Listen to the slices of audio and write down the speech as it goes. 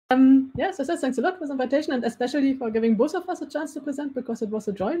Yes, I said thanks a lot for the invitation, and especially for giving both of us a chance to present, because it was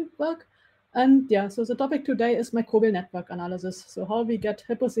a joint work. And yeah, so the topic today is microbial network analysis. So how we get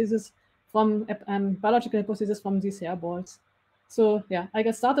hypotheses from biological hypotheses from these hairballs. So yeah, I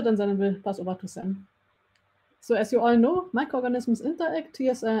get started and then I will pass over to Sam. So as you all know, microorganisms interact.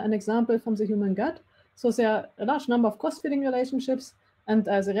 Here's an example from the human gut. So there are a large number of cross-feeding relationships, and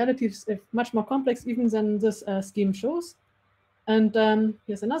the relatives are much more complex even than this scheme shows. And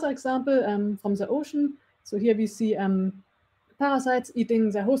here's another example from the ocean. So here we see parasites eating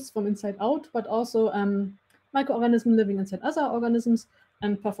their hosts from inside out, but also microorganisms living inside other organisms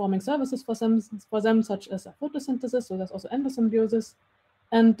and performing services for them, such as photosynthesis. So there's also endosymbiosis.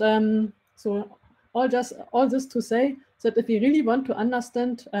 And so all this to say that if we really want to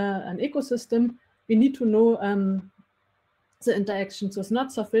understand an ecosystem, we need to know the interactions. So it's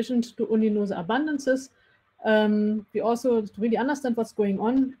not sufficient to only know the abundances. We also, to really understand what's going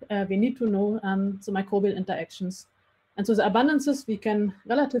on, we need to know the microbial interactions. And so the abundances we can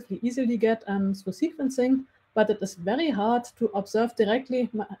relatively easily get through sequencing, but it is very hard to observe directly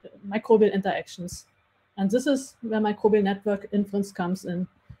microbial interactions. And this is where microbial network inference comes in.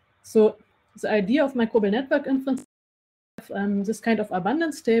 So the idea of microbial network inference is this kind of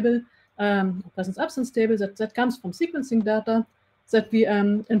abundance table, presence-absence table that comes from sequencing data, that we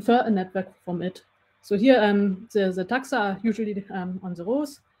infer a network from it. So here the taxa are usually on the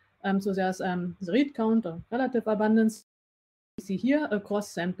rows. So there's the read count or relative abundance we see here across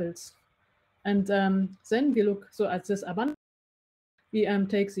samples. And then we look at this abundance. We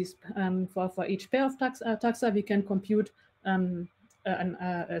take these for each pair of taxa, we can compute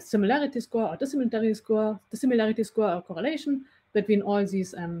a similarity score or dissimilarity score or correlation between all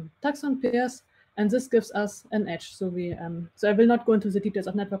these taxon pairs, and this gives us an edge. So so I will not go into the details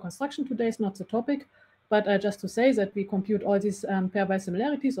of network construction today, it's not the topic, but just to say that we compute all these pairwise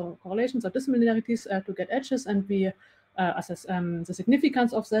similarities or correlations or dissimilarities to get edges, and we assess the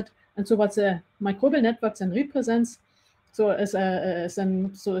significance of that. And so what the microbial network then represents, so is a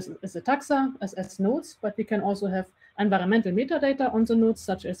taxa as nodes, but we can also have environmental metadata on the nodes,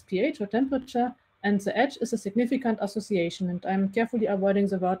 such as pH or temperature, and the edge is a significant association. And I'm carefully avoiding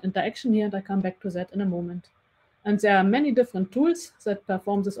the word interaction here, and I come back to that in a moment. And there are many different tools that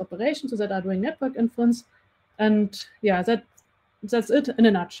perform this operation, so that are doing network inference. And yeah, that's it in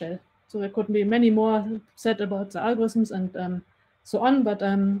a nutshell. So there could be many more said about the algorithms and so on, but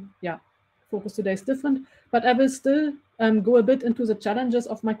yeah, focus today is different. But I will still go a bit into the challenges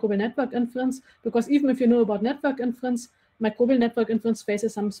of microbial network inference, because even if you know about network inference, microbial network inference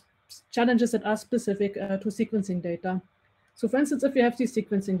faces some challenges that are specific to sequencing data. So for instance, if you have these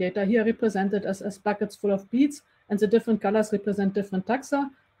sequencing data here represented as buckets full of beads, and the different colors represent different taxa,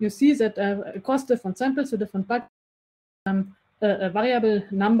 you see that across different samples, so different buckets, a variable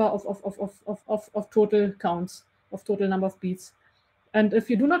number of total counts, of total number of beads. And if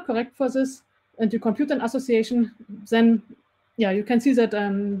you do not correct for this, and you compute an association, then yeah, you can see that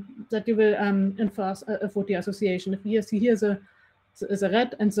that you will infer a Foti association. If you see here the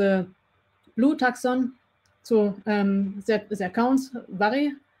red and the blue taxon, so their counts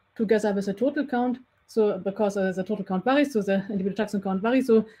vary together with the total count. So because the total count varies, so the individual taxon count varies.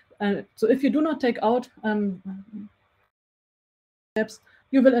 So so if you do not take out steps,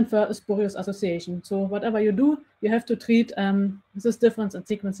 you will infer a spurious association. So whatever you do, you have to treat this difference in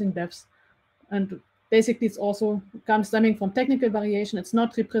sequencing depths. And basically, it's also stemming from technical variation. It's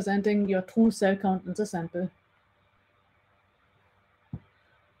not representing your true cell count in the sample.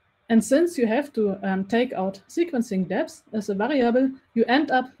 And since you have to take out sequencing depths as a variable, you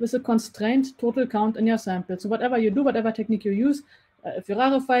end up with a constrained total count in your sample. So whatever you do, whatever technique you use, if you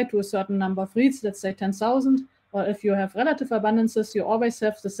rarefy to a certain number of reads, let's say 10,000, or if you have relative abundances, you always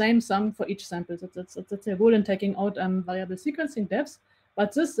have the same sum for each sample. That's a rule in taking out variable sequencing depths.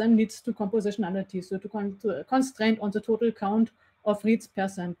 But this then leads to compositionality, so to a constraint on the total count of reads per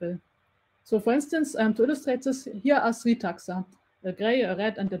sample. So for instance, to illustrate this, here are three taxa, a gray, a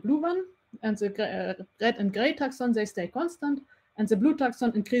red, and a blue one. And the red and gray taxon, they stay constant, and the blue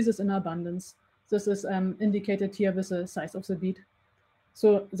taxon increases in abundance. This is indicated here with the size of the bead.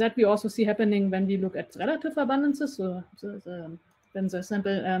 So that we also see happening when we look at relative abundances. So when the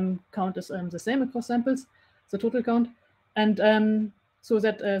sample count is the same across samples, the total count. And so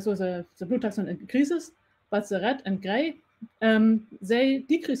the blue taxon increases, but the red and gray, they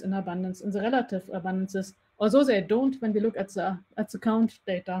decrease in abundance in the relative abundances, although they don't when we look at the count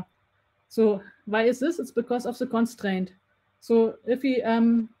data. So why is this? It's because of the constraint. So if we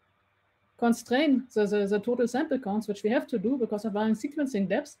constrain the total sample counts, which we have to do because of varying sequencing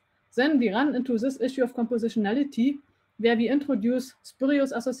depths, then we run into this issue of compositionality, where we introduce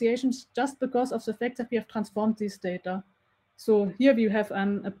spurious associations just because of the fact that we have transformed these data. So here we have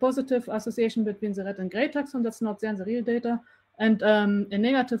a positive association between the red and gray taxon that's not there in the real data, and a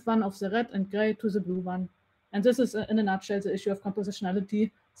negative one of the red and gray to the blue one. And this is, in a nutshell, the issue of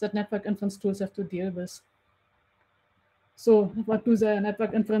compositionality that network inference tools have to deal with. So what do the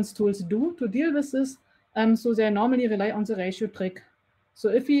network inference tools do to deal with this? So they normally rely on the ratio trick. So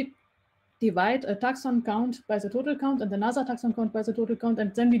if we divide a taxon count by the total count and another taxon count by the total count,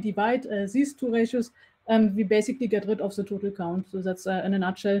 and then we divide these two ratios, we basically get rid of the total count. So that's, in a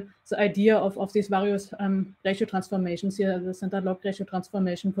nutshell, the idea of these various ratio transformations here, the standard log ratio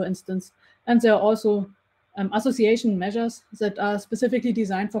transformation, for instance. And there are also association measures that are specifically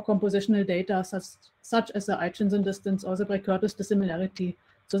designed for compositional data, such as the Aitchinson distance or the Bragg-Curtis dissimilarity.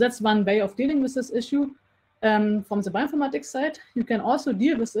 So that's one way of dealing with this issue. From the bioinformatics side, you can also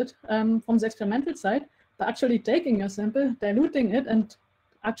deal with it from the experimental side by actually taking your sample, diluting it, and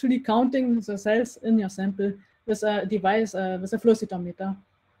actually counting the cells in your sample with a device, with a flow cytometer.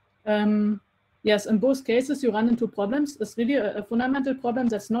 Yes, in both cases, you run into problems. It's really a fundamental problem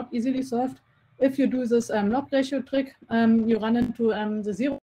that's not easily solved. If you do this log ratio trick, you run into the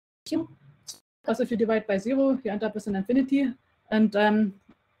zero ratio. Because if you divide by 0, you end up with an infinity. And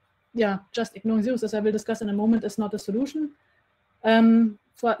yeah, just ignoring zeros, as I will discuss in a moment, is not a solution.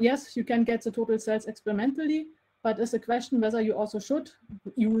 Yes, you can get the total cells experimentally, but it's a question whether you also should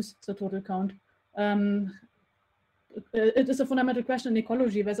use the total count. It is a fundamental question in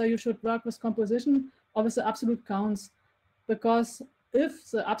ecology, whether you should work with composition or with the absolute counts. Because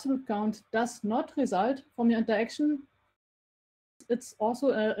if the absolute count does not result from your interaction, it's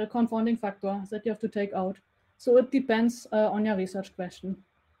also a confounding factor that you have to take out. So it depends on your research question.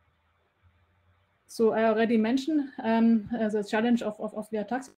 So I already mentioned the challenge of the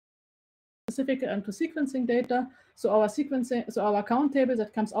taxon specific to sequencing data. So our count table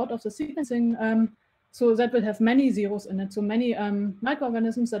that comes out of the sequencing, so that will have many zeros in it. So many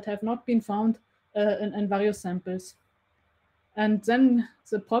microorganisms that have not been found in various samples. And then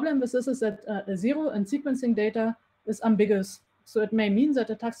the problem with this is that a zero in sequencing data is ambiguous. So it may mean that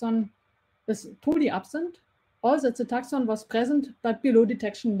the taxon is totally absent, or that the taxon was present but below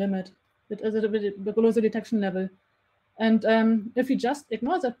detection limit. It is below the detection level. And if we just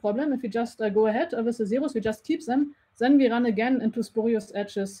ignore that problem, if we just go ahead with the zeros, we just keep them, then we run again into spurious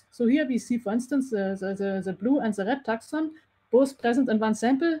edges. So here we see, for instance, the blue and the red taxon, both present in one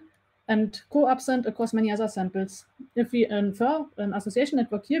sample and co-absent across many other samples. If we infer an association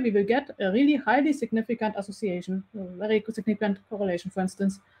network here, we will get a really highly significant association, a very significant correlation, for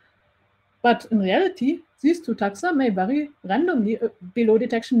instance. But in reality, these two taxa may vary randomly below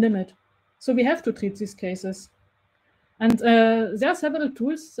detection limit. So we have to treat these cases. And there are several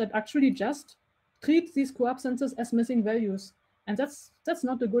tools that actually just treat these co-absences as missing values. And that's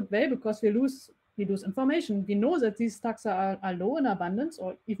not a good way, because we lose information. We know that these taxa are low in abundance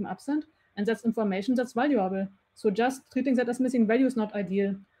or even absent, and that's information that's valuable. So just treating that as missing value is not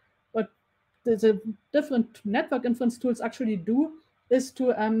ideal. What the different network inference tools actually do is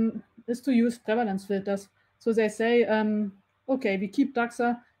to use prevalence filters. So they say, okay, we keep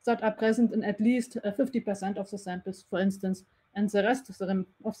taxa that are present in at least 50% of the samples, for instance, and the rest of the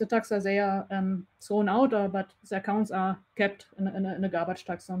taxa, they are thrown out, but their counts are kept in a garbage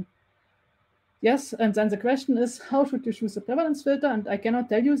taxon. Yes, and then the question is, how should you choose the prevalence filter? And I cannot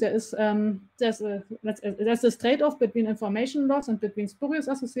tell you. There's this trade-off between information loss and between spurious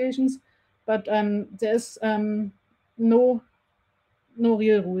associations, but there is no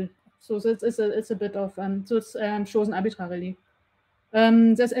real rule. So it's a bit of so it's chosen arbitrarily.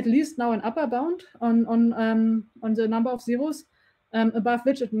 There's at least now an upper bound on the number of zeros, above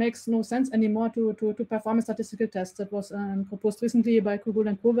which it makes no sense anymore to perform a statistical test. That was proposed recently by Kugul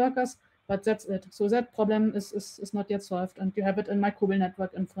and co-workers, but that's it. So that problem is not yet solved, and you have it in microbial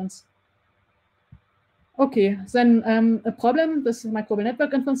network inference. Okay, then a problem with microbial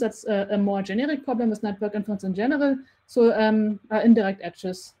network inference, that's a more generic problem with network inference in general, so are indirect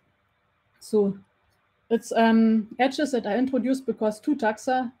edges. So it's edges that are introduced because two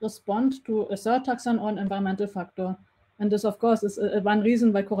taxa respond to a third taxon or an environmental factor. And this, of course, is one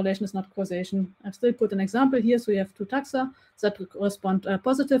reason why correlation is not causation. I've still put an example here. So you have two taxa that respond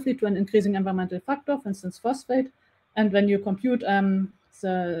positively to an increasing environmental factor, for instance, phosphate. And when you compute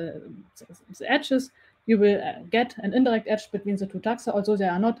the edges, you will get an indirect edge between the two taxa, although they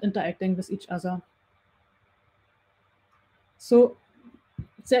are not interacting with each other. So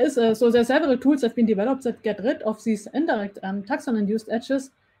there are several tools that have been developed that get rid of these indirect taxon-induced edges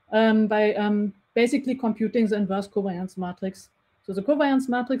by basically computing the inverse covariance matrix. So the covariance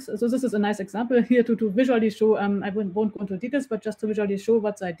matrix, so this is a nice example here to visually show, I won't go into details, but just to visually show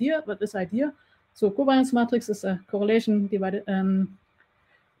what this idea. So covariance matrix is a correlation divided,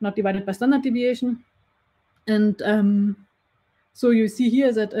 not divided by standard deviation. And so you see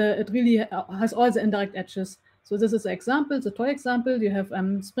here that it really has all the indirect edges. So this is an example, the toy example. You have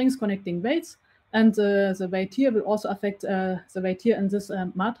springs connecting weights, and the weight here will also affect the weight here in this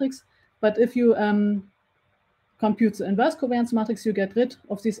matrix. But if you compute the inverse covariance matrix, you get rid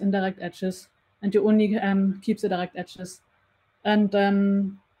of these indirect edges, and you only keep the direct edges. And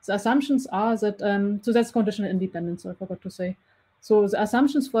the assumptions are that, so that's conditional independence, I forgot to say. So the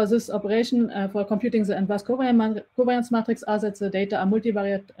assumptions for this operation for computing the inverse covariance matrix are that the data are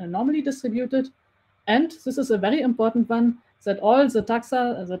multivariate normally distributed. And this is a very important one, that all the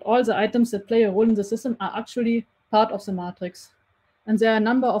taxa, that all the items that play a role in the system are actually part of the matrix. And there are a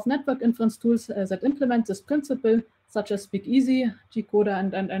number of network inference tools that implement this principle, such as SpeakEasy,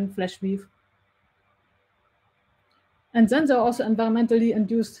 Gcoder, and FlashWeave. And then there are also environmentally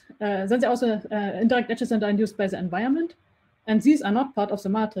induced, indirect edges that are induced by the environment. And these are not part of the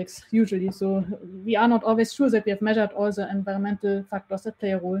matrix usually. So we are not always sure that we have measured all the environmental factors that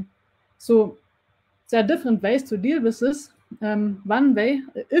play a role. So there are different ways to deal with this. One way,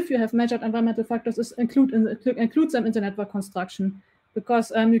 if you have measured environmental factors, is include them in the network construction,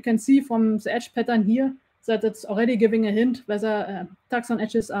 because you can see from the edge pattern here that it's already giving a hint whether taxon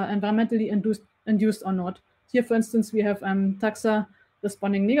edges are environmentally induced or not. Here, for instance, we have taxa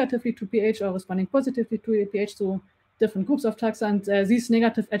responding negatively to pH or responding positively to pH, so different groups of taxa, and these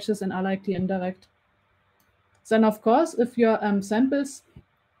negative edges are likely indirect. Then, of course, if your samples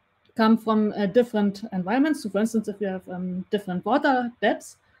come from different environments, so for instance, if you have different water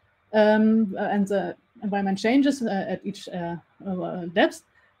depths and the environment changes at each depth,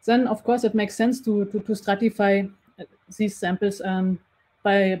 then of course it makes sense to stratify these samples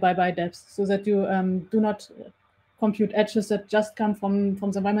by depth, so that you do not compute edges that just come from the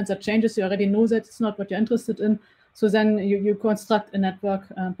environment that changes. You already know that it's not what you're interested in. So then you construct a network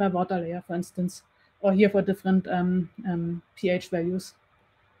per water layer, for instance, or here for different pH values.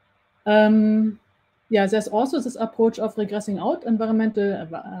 Yeah, there's also this approach of regressing out environmental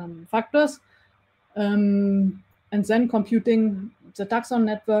factors and then computing the taxon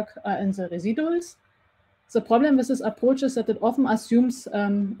network in the residuals. The problem with this approach is that it often assumes a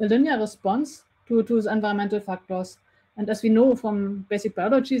linear response to the environmental factors. And as we know from basic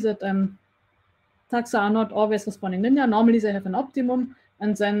biology, that taxa are not always responding linear. Normally they have an optimum,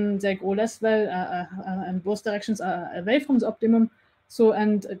 and then they grow less well in both directions away from the optimum. So,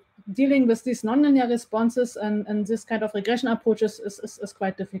 and dealing with these nonlinear responses and this kind of regression approaches is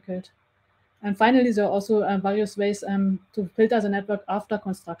quite difficult. And finally, there are also various ways to filter the network after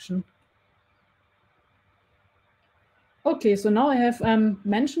construction. Okay, so now I have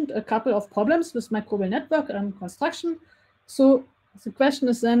mentioned a couple of problems with microbial network construction. So the question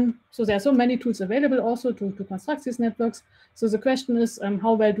is then, so there are so many tools available also to construct these networks. So the question is,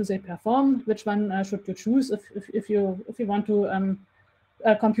 how well do they perform? Which one should you choose if you want to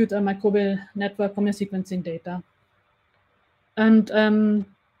compute a microbial network from your sequencing data? And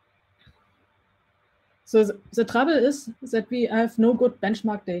so the trouble is that we have no good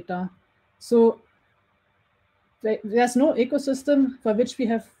benchmark data. So there's no ecosystem for which we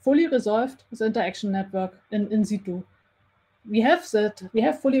have fully resolved the interaction network in situ. We have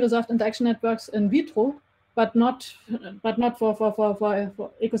fully resolved interaction networks in vitro, but not for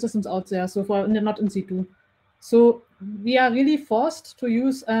ecosystems out there. So not in situ. So we are really forced to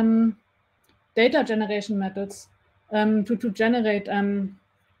use data generation methods to generate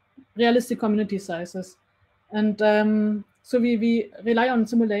realistic community sizes, and so we rely on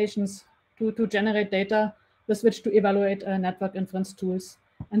simulations to generate data with which to evaluate network inference tools.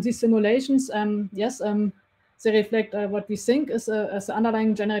 And these simulations, yes, they reflect what we think is the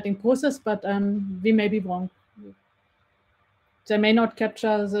underlying generating process, but we may be wrong. They may not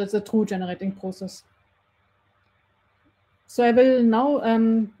capture the true generating process. So I will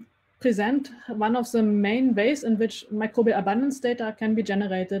now present one of the main ways in which microbial abundance data can be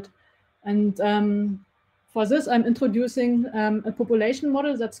generated. And for this, I'm introducing a population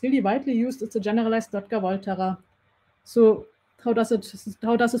model that's really widely used. It's a generalized Lotka-Volterra. So how does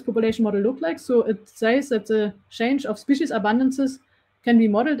this population model look like? So it says that the change of species abundances can be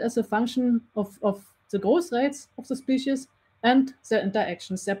modeled as a function of the growth rates of the species and their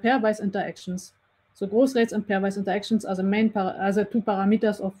interactions, their pairwise interactions. So growth rates and pairwise interactions are the main two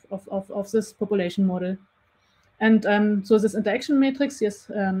parameters of this population model. And so this interaction matrix is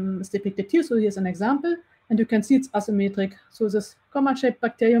depicted here. So here's an example, and you can see it's asymmetric. So this comma-shaped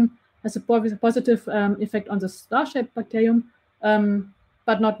bacterium has a positive effect on the star-shaped bacterium,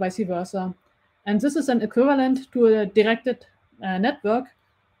 but not vice versa. And this is an equivalent to a directed network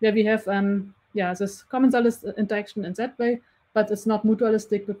where we have this commensalist interaction in that way, but it's not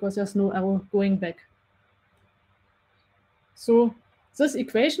mutualistic because there's no arrow going back. So this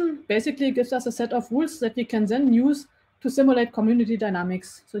equation basically gives us a set of rules that we can then use to simulate community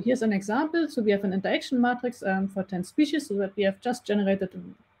dynamics. So here's an example. So we have an interaction matrix for 10 species, so that we have just generated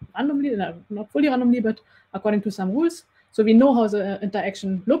randomly, not fully randomly, but according to some rules. So we know how the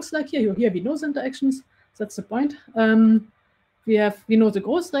interaction looks like here. Here we know the interactions. That's the point. We know the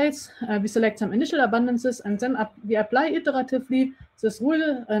growth rates. We select some initial abundances, and then we apply iteratively this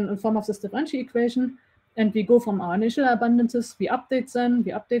rule in form of this differential equation. And we go from our initial abundances, we update them,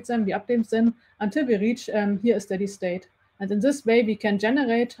 we update them, we update them until we reach here a steady state. And in this way, we can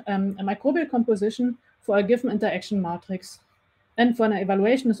generate a microbial composition for a given interaction matrix. And for an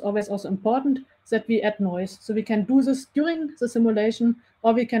evaluation, it's always also important that we add noise. So we can do this during the simulation,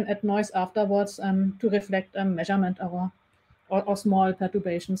 or we can add noise afterwards to reflect measurement error or small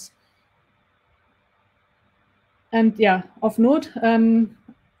perturbations. And yeah, of note,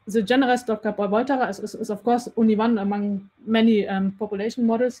 the generous Dr. Volterra is of course only one among many population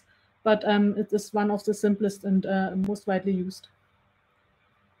models, but it is one of the simplest and most widely used.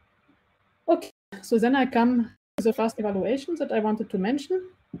 Okay, so then I come to the first evaluation that I wanted to mention.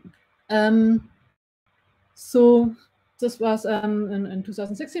 So this was in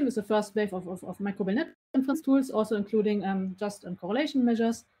 2016 with the first wave of microbial net inference tools, also including just correlation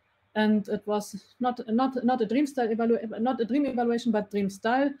measures. And it was not a dream evaluation, but dream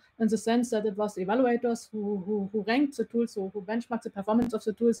style, in the sense that it was the evaluators who ranked the tools, who benchmarked the performance of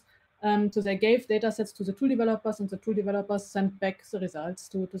the tools. So they gave data sets to the tool developers, and the tool developers sent back the results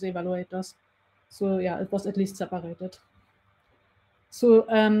to the evaluators. So yeah, it was at least separated. So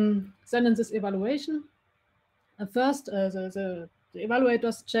then in this evaluation, first the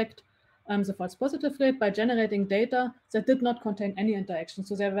evaluators checked the false positive rate by generating data that did not contain any interaction.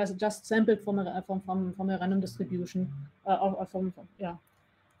 So they were just sampled from a random distribution.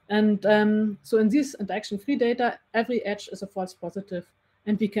 And so in these interaction-free data, every edge is a false positive.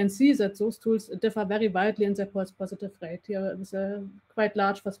 And we can see that those tools differ very widely in their false positive rate. Here is a quite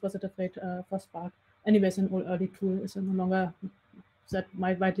large false positive rate for Spark. Anyways, an old early tool is no longer that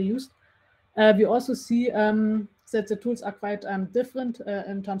widely used. We also see that the tools are quite different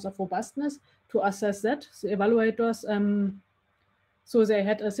in terms of robustness. To assess that, the evaluators, so they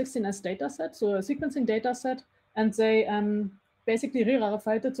had a 16S data set, so a sequencing data set, and they basically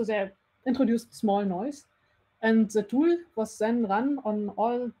re-rarified it, so they introduced small noise. And the tool was then run on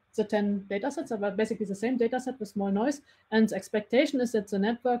all the 10 data sets, but basically the same data set with small noise. And the expectation is that the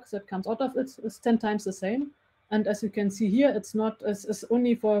network that comes out of it is 10 times the same. And as you can see here, it's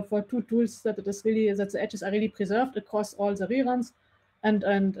only for two tools that it is really, that the edges are really preserved across all the reruns, and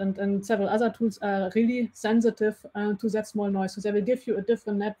several other tools are really sensitive to that small noise. So they will give you a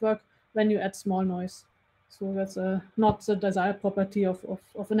different network when you add small noise. So that's not the desired property of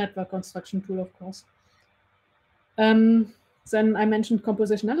a network construction tool, of course. Then I mentioned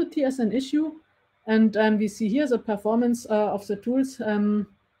compositionality as an issue, and we see here the performance of the tools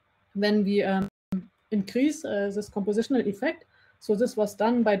when we increase this compositional effect. So this was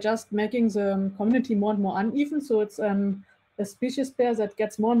done by just making the community more and more uneven. So it's a species pair that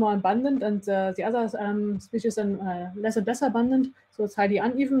gets more and more abundant, and the other species then less and less abundant. So it's highly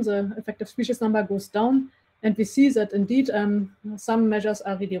uneven. The effective species number goes down. And we see that indeed some measures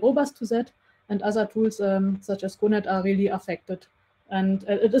are really robust to that, and other tools such as GoNet are really affected. And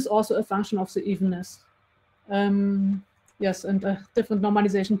it is also a function of the evenness. Yes, and different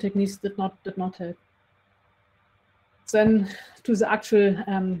normalization techniques did not help. Then to the actual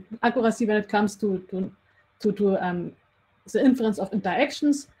accuracy when it comes to the inference of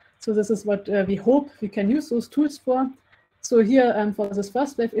interactions. So this is what we hope we can use those tools for. So here for this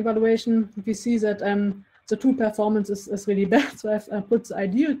first wave evaluation, we see that the tool performance is really bad. So I've put the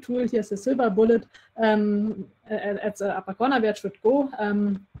ideal tool, here's the silver bullet at the upper corner where it should go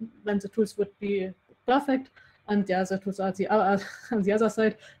when the tools would be perfect. And yeah, the tools are on the other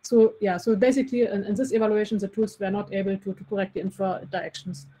side. So yeah, so basically in this evaluation, the tools were not able to correctly infer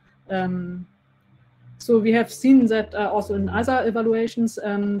interactions. So we have seen that also in other evaluations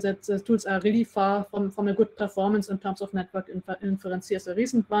that the tools are really far from a good performance in terms of network inference. Here's a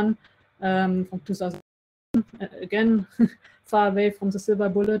recent one from 2000. Again, far away from the silver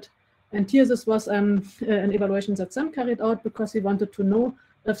bullet. And here this was an evaluation that Sam carried out because he wanted to know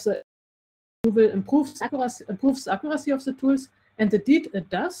if the will improves the accuracy of the tools, and indeed it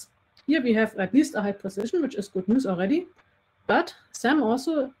does. Here we have at least a high precision, which is good news already. But Sam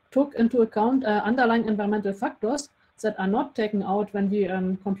also took into account underlying environmental factors that are not taken out when we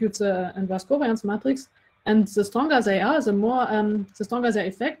compute the inverse covariance matrix. And the stronger they are, the stronger their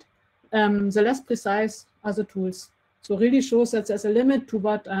effect, the less precise are the tools. So really shows that there's a limit to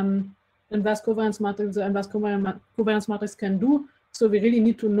what the inverse covariance matrix can do. So we really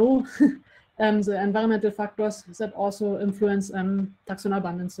need to know the environmental factors that also influence taxon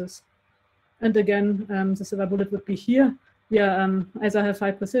abundances. And again, the silver bullet would be here. We are either have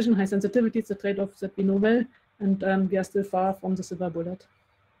high precision, high sensitivity, it's a trade-off that we know well, and we are still far from the silver bullet.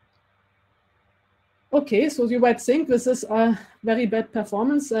 Okay, so you might think this is a very bad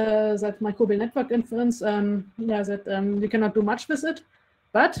performance, that microbial network inference, that you cannot do much with it.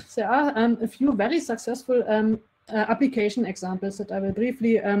 But there are a few very successful application examples that I will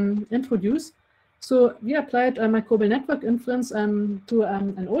briefly introduce. So we applied microbial network inference to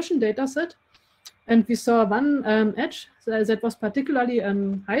an ocean data set. And we saw one edge that was particularly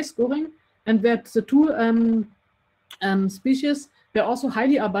high scoring, and where the two species were also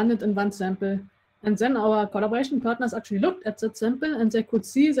highly abundant in one sample. And then our collaboration partners actually looked at that sample, and they could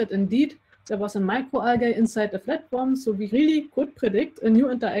see that indeed there was a microalgae inside a flatworm. So we really could predict a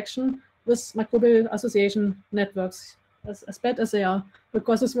new interaction with microbial association networks, as bad as they are,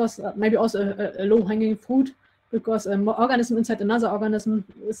 because this was maybe also a low-hanging fruit, because an organism inside another organism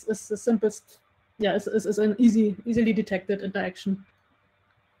is the simplest. Yeah, it's an easily detected interaction.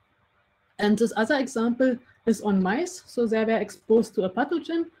 And this other example is on mice. So they were exposed to a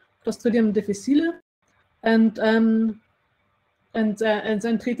pathogen, Clostridium difficile, and then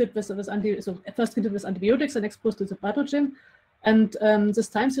treated with first treated with antibiotics and exposed to the pathogen. And this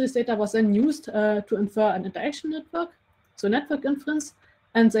time series data was then used to infer an interaction network, so network inference.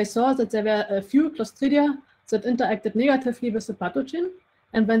 And they saw that there were a few Clostridia that interacted negatively with the pathogen.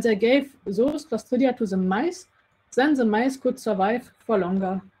 And when they gave those Clostridia to the mice, then the mice could survive for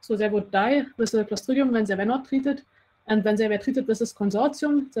longer. So they would die with the Clostridium when they were not treated. And when they were treated with this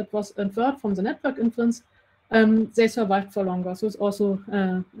consortium that was inferred from the network inference, they survived for longer. So it's also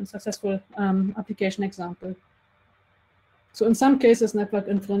a successful application example. So in some cases, network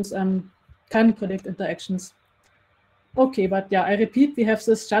inference can predict interactions. Okay, but yeah, I repeat, we have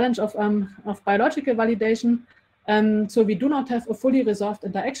this challenge of biological validation. So we do not have a fully resolved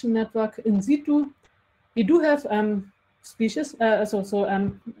interaction network in situ. We do have species,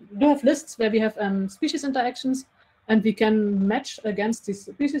 we do have lists where we have species interactions, and we can match against these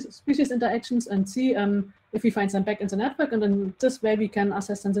species interactions and see if we find them back in the network, and in this way we can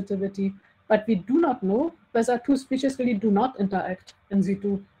assess sensitivity. But we do not know whether two species really do not interact in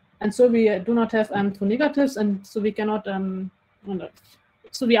situ. And so we do not have true negatives, and so we cannot,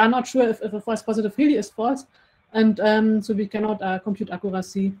 so we are not sure if a false positive really is false, and so we cannot compute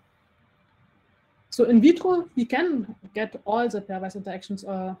accuracy. So in vitro, we can get all the pairwise interactions,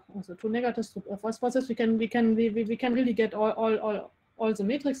 also true negatives, true false positives. We can really get all the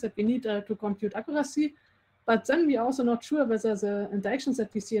metrics that we need to compute accuracy. But then we are also not sure whether the interactions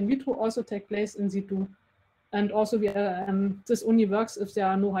that we see in vitro also take place in situ. And also, this only works if there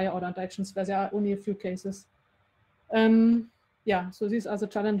are no higher order interactions, where there are only a few cases. Yeah, so these are the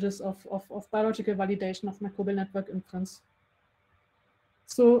challenges of biological validation of microbial network inference.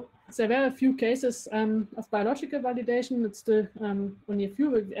 So there were a few cases of biological validation. It's still only a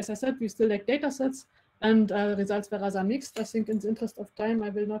few. As I said, we still lack data sets, and results were rather mixed. I think in the interest of time, I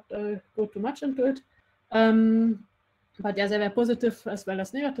will not go too much into it. But yeah, there were positive as well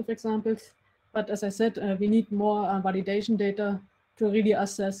as negative examples. But as I said, we need more validation data to really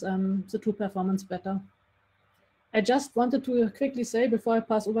assess the true performance better. I just wanted to quickly say, before I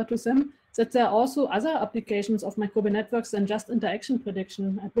pass over to Sam, that there are also other applications of microbial networks than just interaction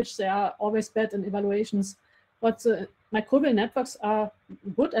prediction, at which they are always bad in evaluations. What the microbial networks are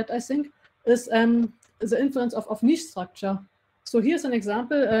good at, I think, is the inference of niche structure. So here's an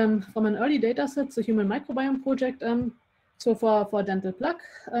example from an early data set, the Human Microbiome Project. So for dental plaque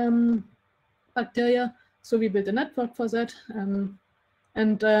bacteria, so we built a network for that.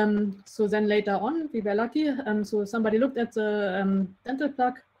 So then later on, we were lucky. So somebody looked at the dental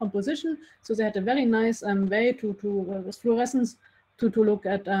plaque composition. So they had a very nice way with fluorescence to look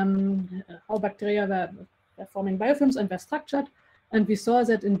at how bacteria were forming biofilms and were structured. And we saw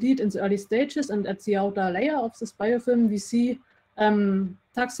that indeed in the early stages and at the outer layer of this biofilm, we see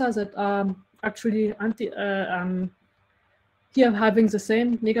taxa that are actually here having the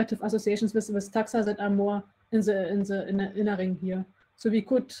same negative associations with taxa that are more in the inner ring here. So we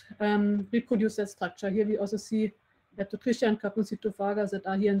could reproduce that structure. Here we also see Leptotrichia and Capnocytophaga that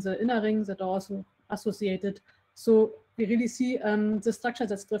are here in the inner ring that are also associated. So we really see the structure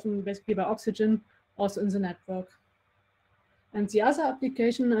that's driven basically by oxygen also in the network. And the other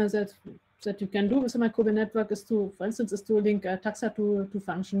application that that you can do with a microbial network is to, for instance, is to link taxa to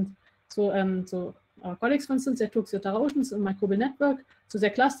functions. So, so our colleagues, for instance, they took the Tara Oceans microbial network, so they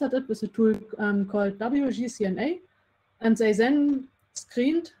clustered it with a tool called WGCNA, and they then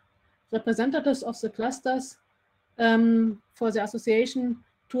screened representatives of the clusters for the association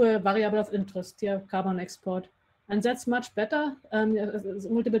to a variable of interest, here carbon export. And that's much better.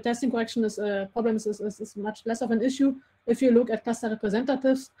 Multiple testing correction is problems is much less of an issue if you look at cluster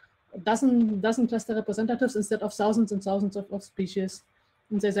representatives, dozen cluster representatives instead of thousands and thousands of species.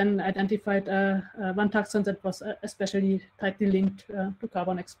 And they then identified one taxon that was especially tightly linked to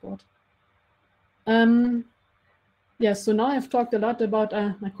carbon export. Yes, so now I've talked a lot about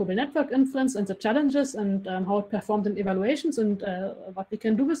microbial network inference and the challenges and how it performed in evaluations and what we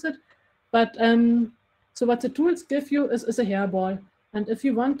can do with it. But so what the tools give you is a hairball. And if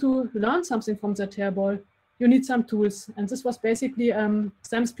you want to learn something from that hairball, you need some tools. And this was basically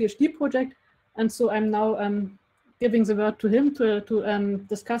Sam's PhD project. And so I'm now giving the word to him to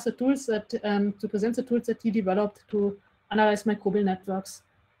discuss the tools that, to present the tools that he developed to analyze microbial networks.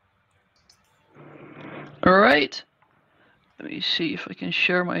 All right. Let me see if I can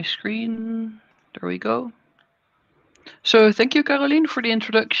share my screen. There we go. So thank you, Karoline, for the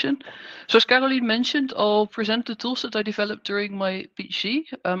introduction. So as Karoline mentioned, I'll present the tools that I developed during my PhD.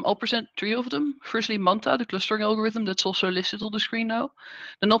 I'll present 3 of them. Firstly, MANTA, the clustering algorithm that's also listed on the screen now.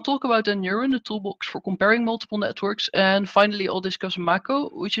 Then I'll talk about the Neuron, the toolbox for comparing multiple networks. And finally, I'll discuss MACO,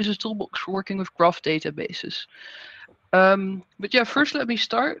 which is a toolbox for working with graph databases. But yeah, first let me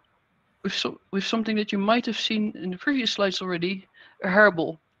start with something that you might have seen in the previous slides already, a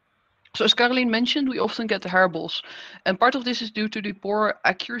hairball. So as Karoline mentioned, we often get the hairballs, and part of this is due to the poor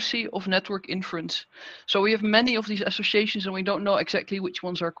accuracy of network inference. So we have many of these associations and we don't know exactly which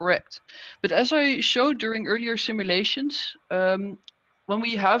ones are correct. But as I showed during earlier simulations, when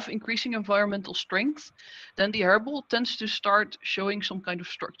we have increasing environmental strength, then the hairball tends to start showing some kind of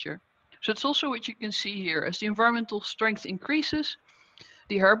structure. So it's also what you can see here. As the environmental strength increases,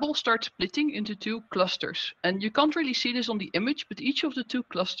 the hairball starts splitting into 2 clusters. And you can't really see this on the image, but each of the 2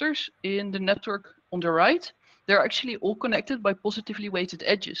 clusters in the network on the right, they're actually all connected by positively weighted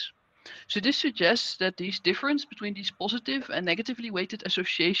edges. So this suggests that these difference between these positive and negatively weighted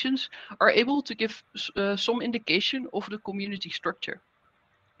associations are able to give some indication of the community structure.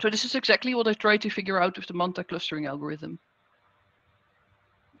 So this is exactly what I tried to figure out with the MANTA clustering algorithm.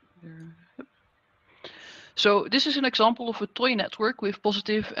 So this is an example of a toy network with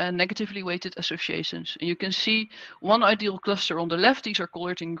positive and negatively weighted associations. And you can see one ideal cluster on the left, these are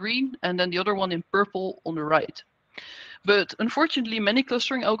colored in green, and then the other one in purple on the right. But unfortunately, many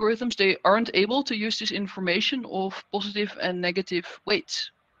clustering algorithms, they aren't able to use this information of positive and negative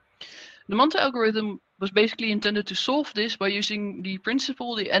weights. The MANTA algorithm was basically intended to solve this by using the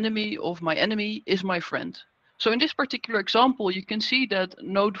principle, the enemy of my enemy is my friend. So in this particular example, you can see that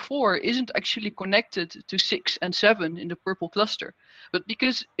node 4 isn't actually connected to 6 and 7 in the purple cluster. But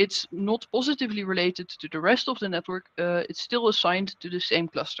because it's not positively related to the rest of the network, it's still assigned to the same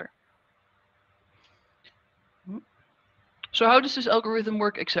cluster. So how does this algorithm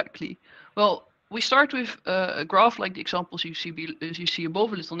work exactly? Well, we start with a graph like the examples you see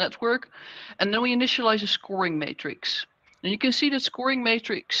above, a little network, and then we initialize a scoring matrix. And you can see that scoring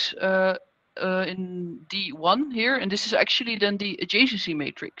matrix in D1 here, and this is actually then the adjacency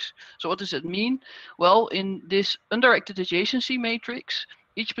matrix. So what does that mean? Well, in this undirected adjacency matrix,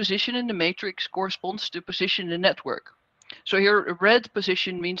 each position in the matrix corresponds to a position in the network. So here a red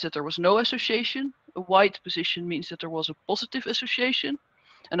position means that there was no association, a white position means that there was a positive association,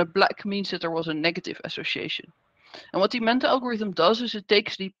 and a black means that there was a negative association. And what the MANTA algorithm does is it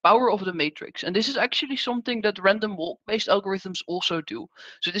takes the power of the matrix. And this is actually something that random walk-based algorithms also do.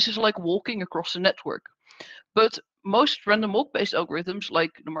 So this is like walking across the network. But most random walk-based algorithms,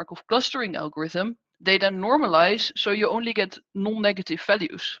 like the Markov clustering algorithm, they then normalize, so you only get non-negative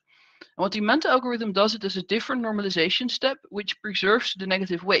values. And what the MANTA algorithm does, it is a different normalization step, which preserves the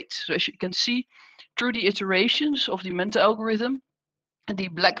negative weights. So as you can see, through the iterations of the MANTA algorithm, the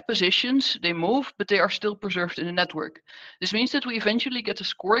black positions, they move, but they are still preserved in the network. This means that we eventually get a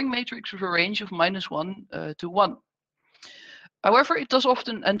scoring matrix with a range of -1 to 1. However, it does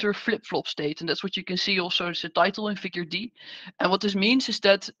often enter flip-flop state, and that's what you can see also as the title in figure D. And what this means is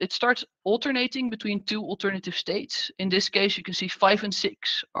that it starts alternating between 2 alternative states. In this case, you can see 5 and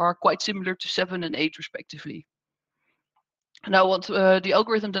 6 are quite similar to 7 and 8 respectively. Now what the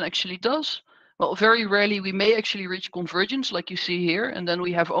algorithm then actually does, Well, very rarely we may actually reach convergence like you see here, and then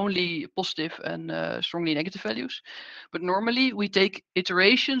we have only positive and strongly negative values. But normally we take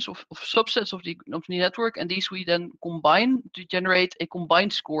iterations of subsets of the network, and these we then combine to generate a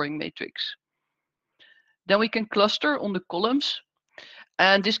combined scoring matrix. Then we can cluster on the columns,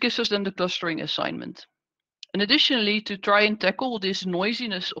 and this gives us then the clustering assignment. And additionally, to try and tackle this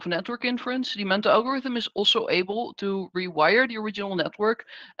noisiness of network inference, the Manta algorithm is also able to rewire the original network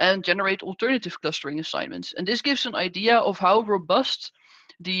and generate alternative clustering assignments. And this gives an idea of how robust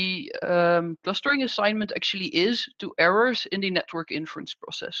the clustering assignment actually is to errors in the network inference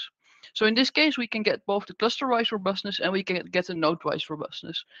process. So in this case, we can get both the cluster-wise robustness and we can get the node-wise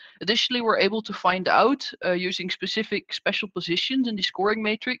robustness. Additionally, we're able to find out using specific special positions in the scoring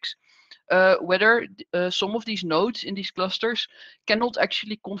matrix whether some of these nodes in these clusters cannot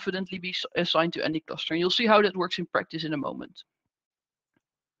actually confidently be assigned to any cluster. And you'll see how that works in practice in a moment.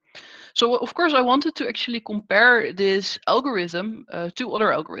 So of course, I wanted to actually compare this algorithm to other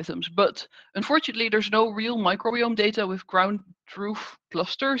algorithms, but unfortunately, there's no real microbiome data with ground truth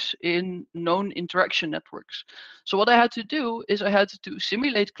clusters in known interaction networks. So what I had to do is I had to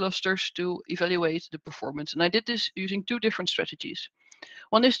simulate clusters to evaluate the performance. And I did this using two different strategies.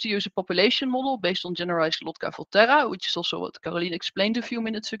 One is to use a population model based on generalized Lotka-Volterra, which is also what Karoline explained a few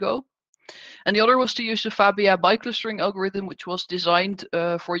minutes ago. And the other was to use the Fabia biclustering algorithm, which was designed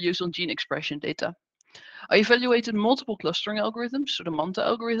for use on gene expression data. I evaluated multiple clustering algorithms, so the Manta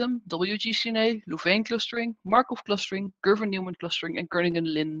algorithm, WGCNA, Louvain clustering, Markov clustering, Gerver-Newman clustering, and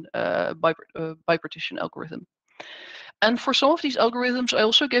Kernighan-Lin bipartition algorithm. And for some of these algorithms, I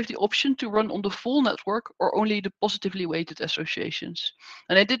also gave the option to run on the full network or only the positively weighted associations.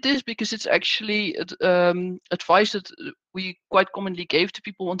 And I did this because it's actually advice that we quite commonly gave to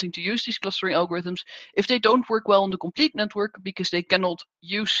people wanting to use these clustering algorithms. If they don't work well on the complete network because they cannot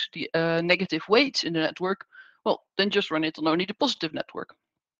use the negative weights in the network, well, then just run it on only the positive network.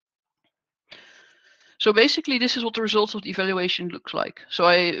 So basically, this is what the results of the evaluation looks like. So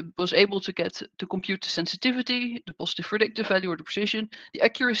I was able to compute the sensitivity, the positive predictive value or the precision, the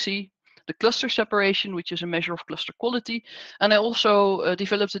accuracy, the cluster separation, which is a measure of cluster quality. And I also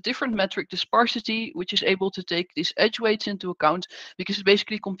developed a different metric, the sparsity, which is able to take these edge weights into account because it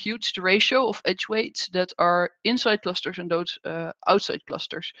basically computes the ratio of edge weights that are inside clusters and those outside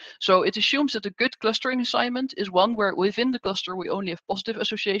clusters. So it assumes that a good clustering assignment is one where within the cluster we only have positive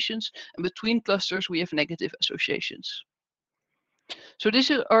associations and between clusters we have negative associations. So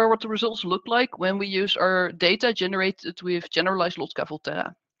these are what the results look like when we use our data generated with generalized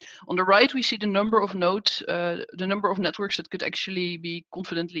Lotka-Volterra. On the right, we see the number of nodes, the number of networks that could actually be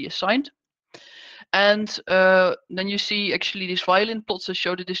confidently assigned. And then you see actually these violin plots that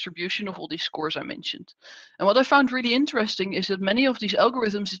show the distribution of all these scores I mentioned. And what I found really interesting is that many of these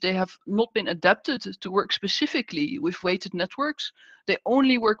algorithms, they have not been adapted to work specifically with weighted networks. They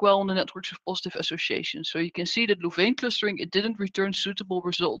only work well on the networks with positive associations. So you can see that Louvain clustering, it didn't return suitable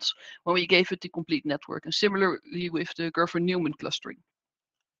results when we gave it the complete network. And similarly with the Gerver-Newman clustering.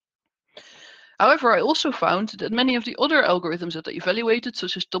 However, I also found that many of the other algorithms that I evaluated,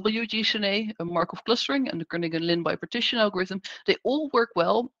 such as WGCNA, Markov clustering, and the Kernighan-Lin bipartition algorithm, they all work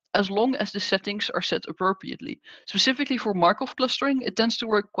well as long as the settings are set appropriately. Specifically for Markov clustering, it tends to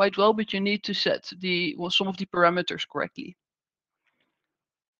work quite well, but you need to set some of the parameters correctly.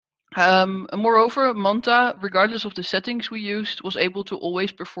 And moreover, Manta, regardless of the settings we used, was able to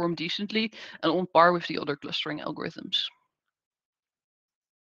always perform decently and on par with the other clustering algorithms.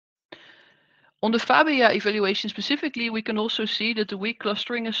 On the Fabia evaluation specifically, we can also see that the weak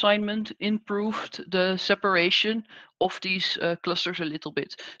clustering assignment improved the separation of these clusters a little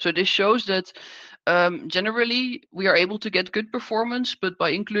bit. So this shows that generally we are able to get good performance, but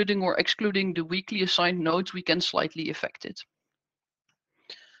by including or excluding the weakly assigned nodes, we can slightly affect it.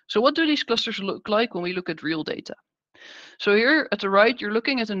 So what do these clusters look like when we look at real data? So here at the right, you're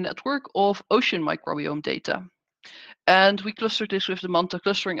looking at a network of ocean microbiome data. And we clustered this with the Manta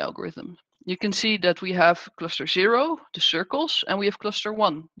clustering algorithm. You can see that we have cluster 0, the circles, and we have cluster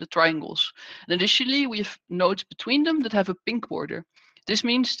 1, the triangles. And additionally, we have nodes between them that have a pink border. This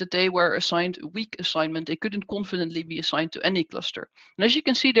means that they were assigned a weak assignment. They couldn't confidently be assigned to any cluster. And as you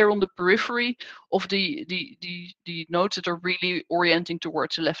can see, they're on the periphery of the nodes that are really orienting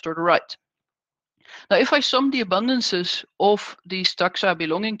towards the left or the right. Now, if I sum the abundances of these taxa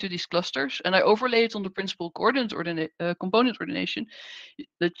belonging to these clusters, and I overlay it on the principal coordinate component ordination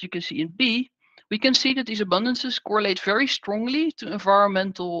that you can see in B, we can see that these abundances correlate very strongly to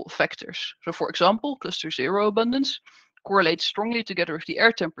environmental factors. So for example, cluster 0 abundance correlates strongly together with the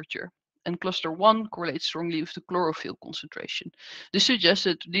air temperature. and cluster 1 correlates strongly with the chlorophyll concentration. This suggests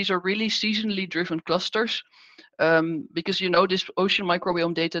that these are really seasonally driven clusters, because this ocean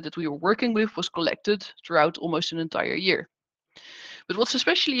microbiome data that we were working with was collected throughout almost an entire year. But what's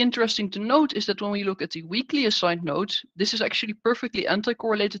especially interesting to note is that when we look at the weekly assigned nodes, this is actually perfectly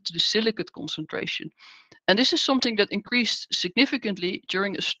anti-correlated to the silicate concentration. And this is something that increased significantly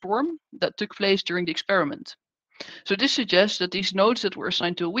during a storm that took place during the experiment. So this suggests that these nodes that were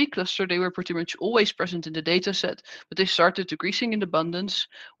assigned to a weak cluster, they were pretty much always present in the data set, but they started decreasing in abundance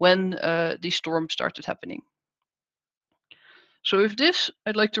when the storm started happening. So with this,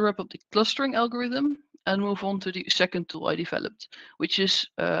 I'd like to wrap up the clustering algorithm and move on to the second tool I developed, which is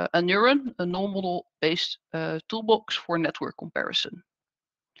a neuron, a null model-based toolbox for network comparison.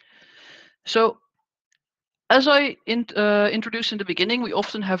 So as I introduced in the beginning, we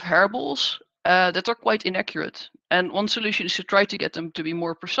often have hairballs that are quite inaccurate. And one solution is to try to get them to be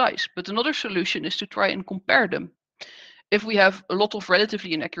more precise. But another solution is to try and compare them. If we have a lot of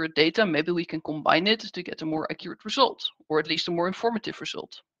relatively inaccurate data, maybe we can combine it to get a more accurate result, or at least a more informative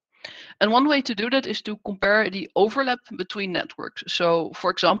result. And one way to do that is to compare the overlap between networks. So for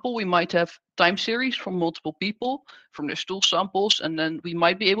example, we might have time series from multiple people from their stool samples, and then we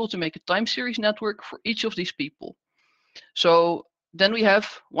might be able to make a time series network for each of these people. So then we have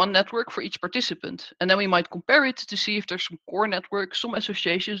one network for each participant, and then we might compare it to see if there's some core networks, some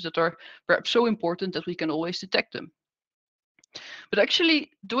associations that are perhaps so important that we can always detect them. But actually,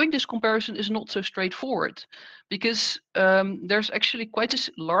 doing this comparison is not so straightforward, because there's actually quite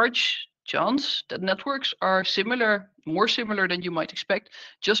a large chance that networks are similar, more similar than you might expect,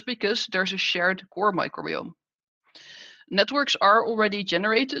 just because there's a shared core microbiome. Networks are already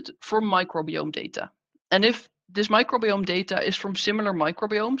generated from microbiome data. And if this microbiome data is from similar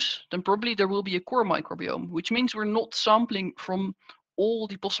microbiomes, then probably there will be a core microbiome, which means we're not sampling from all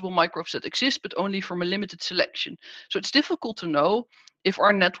the possible microbes that exist, but only from a limited selection. So it's difficult to know if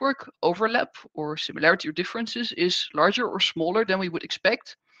our network overlap or similarity or differences is larger or smaller than we would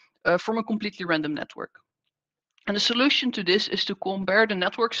expect from a completely random network. And the solution to this is to compare the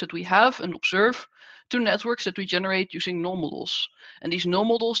networks that we have and observe to networks that we generate using null models. And these null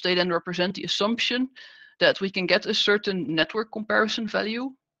models, they then represent the assumption that we can get a certain network comparison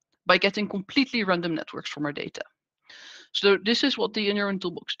value by getting completely random networks from our data. So this is what the Neuron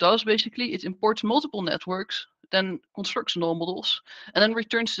Toolbox does. Basically, it imports multiple networks, then constructs null models, and then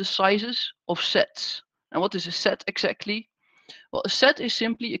returns the sizes of sets. And what is a set exactly? Well, a set is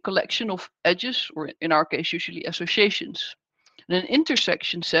simply a collection of edges, or in our case, usually associations. And an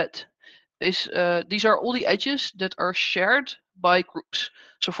intersection set is, these are all the edges that are shared by groups.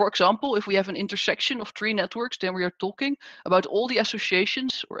 So for example, if we have an intersection of 3 networks, then we are talking about all the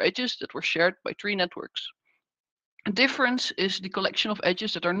associations or edges that were shared by 3 networks. A difference is the collection of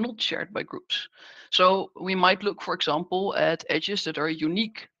edges that are not shared by groups. So we might look, for example, at edges that are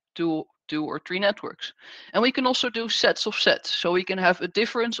unique to 2 or 3 networks. And we can also do sets of sets. So we can have a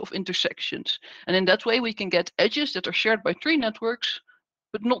difference of intersections. And in that way, we can get edges that are shared by 3 networks,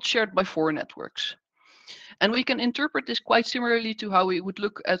 but not shared by 4 networks. And we can interpret this quite similarly to how we would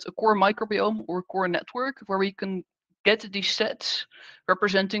look at a core microbiome or core network, where we can get these sets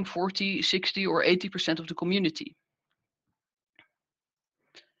representing 40, 60, or 80% of the community.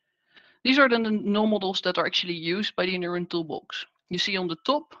 These are then the null models that are actually used by the Neuron Toolbox. You see on the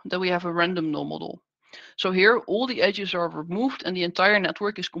top that we have a random null model. So here, all the edges are removed and the entire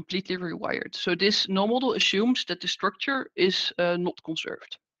network is completely rewired. So this null model assumes that the structure is not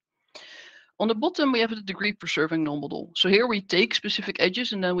conserved. On the bottom, we have the degree preserving null model. So here we take specific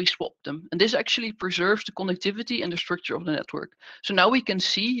edges and then we swap them. And this actually preserves the connectivity and the structure of the network. So now we can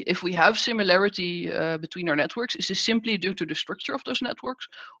see if we have similarity between our networks, is this simply due to the structure of those networks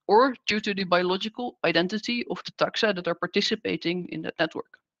or due to the biological identity of the taxa that are participating in that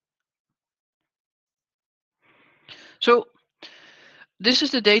network. So this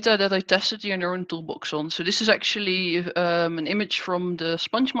is the data that I tested the Neuron Toolbox on. So this is actually an image from the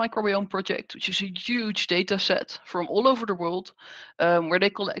sponge microbiome project, which is a huge data set from all over the world, where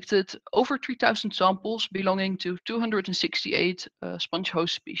they collected over 3,000 samples belonging to 268 sponge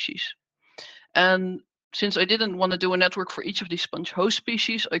host species. And since I didn't want to do a network for each of these sponge host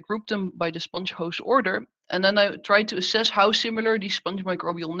species, I grouped them by the sponge host order, and then I tried to assess how similar these sponge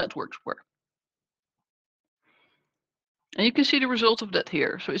microbial networks were. And you can see the result of that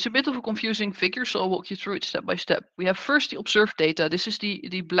here. So it's a bit of a confusing figure, so I'll walk you through it step by step. We have first the observed data. This is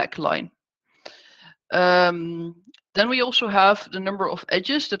the black line. Then we also have the number of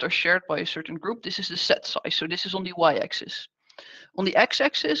edges that are shared by a certain group. This is the set size. So this is on the y-axis. On the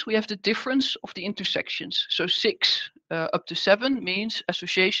x-axis, we have the difference of the intersections. So 6 up to 7 means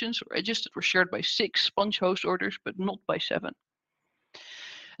associations or edges that were shared by 6 sponge host orders, but not by 7.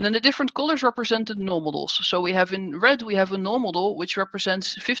 And then the different colors represent the null models. So we have in red, we have a null model, which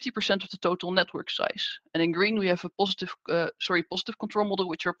represents 50% of the total network size. And in green, we have a positive control model,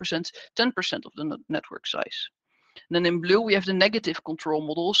 which represents 10% of the network size. And then in blue, we have the negative control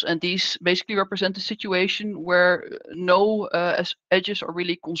models, and these basically represent the situation where no edges are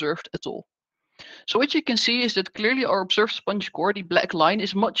really conserved at all. So what you can see is that clearly our observed sponge score, the black line,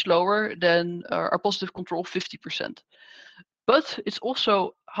 is much lower than our positive control 50%. But it's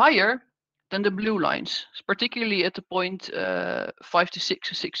also higher than the blue lines, particularly at the point 5 to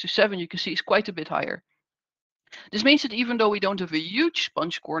 6 or 6 to 7, you can see it's quite a bit higher. This means that even though we don't have a huge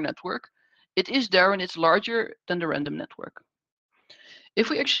sponge score network, it is there and it's larger than the random network. If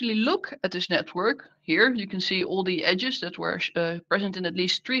we actually look at this network, here you can see all the edges that were present in at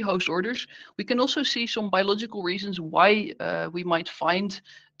least 3 host orders. We can also see some biological reasons why we might find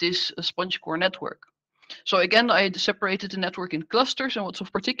this sponge core network. So again, I separated the network in clusters, and what's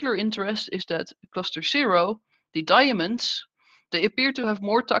of particular interest is that cluster 0, the diamonds, they appear to have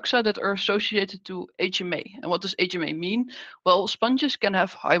more taxa that are associated to HMA. And what does HMA mean? Well, sponges can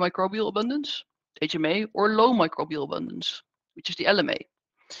have high microbial abundance, HMA, or low microbial abundance, which is the LMA.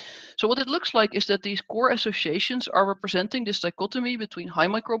 So what it looks like is that these core associations are representing this dichotomy between high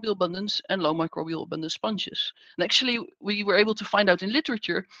microbial abundance and low microbial abundance sponges. And actually, we were able to find out in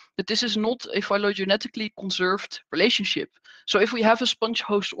literature that this is not a phylogenetically conserved relationship. So if we have a sponge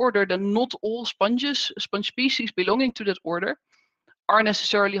host order, then not all sponge species belonging to that order are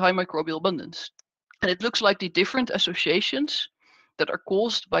necessarily high microbial abundance. And it looks like the different associations that are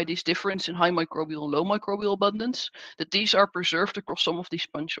caused by this difference in high microbial and low microbial abundance, that these are preserved across some of these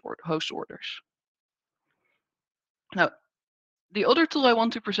sponge host orders. Now, the other tool I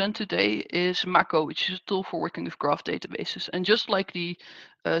want to present today is MACO, which is a tool for working with graph databases. And just like the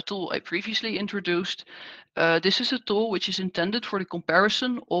tool I previously introduced, this is a tool which is intended for the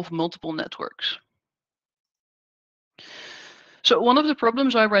comparison of multiple networks. So one of the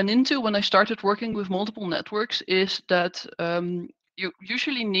problems I ran into when I started working with multiple networks is that you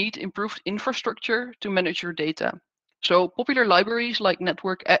usually need improved infrastructure to manage your data. So popular libraries like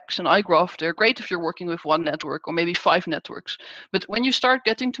Network X and iGraph, they're great if you're working with one network or maybe 5 networks. But when you start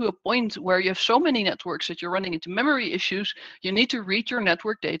getting to a point where you have so many networks that you're running into memory issues, you need to read your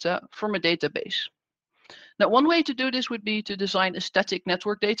network data from a database. Now, one way to do this would be to design a static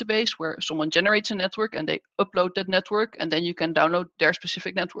network database where someone generates a network and they upload that network, and then you can download their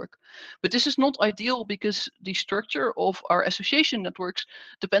specific network. But this is not ideal because the structure of our association networks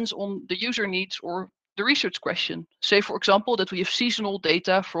depends on the user needs or the research question. Say, for example, that we have seasonal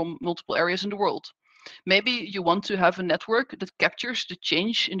data from multiple areas in the world. Maybe you want to have a network that captures the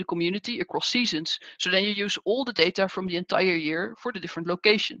change in the community across seasons. So then you use all the data from the entire year for the different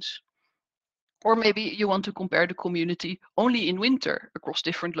locations. Or maybe you want to compare the community only in winter across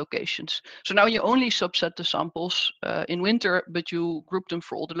different locations. So now you only subset the samples in winter, but you group them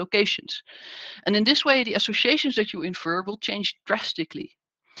for all the locations. And in this way, the associations that you infer will change drastically.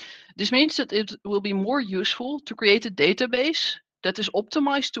 This means that it will be more useful to create a database that is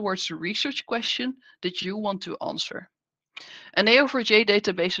optimized towards the research question that you want to answer. And A/J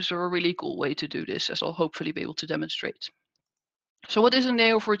databases are a really cool way to do this, as I'll hopefully be able to demonstrate. So what is an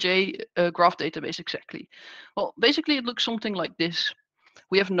A/J graph database exactly? Well, basically it looks something like this.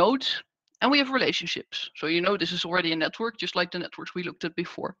 We have nodes and we have relationships. So you know this is already a network, just like the networks we looked at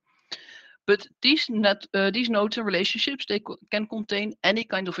before. But these nodes and relationships, they can contain any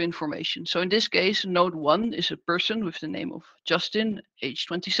kind of information. So in this case, node 1 is a person with the name of Justin, age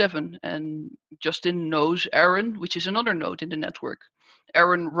 27. And Justin knows Aaron, which is another node in the network.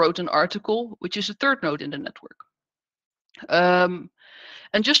 Aaron wrote an article, which is a third node in the network. And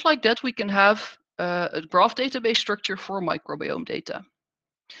just like that, we can have a graph database structure for microbiome data.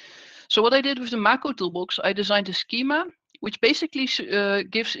 So what I did with the MACO toolbox, I designed a schema which basically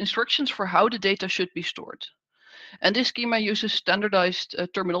gives instructions for how the data should be stored. And this schema uses standardized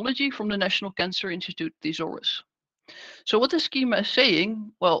terminology from the National Cancer Institute thesaurus. So what the schema is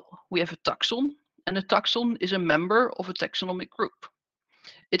saying, well, we have a taxon, and a taxon is a member of a taxonomic group.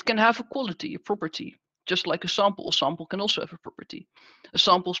 It can have a quality, a property, just like a sample. A sample can also have a property. A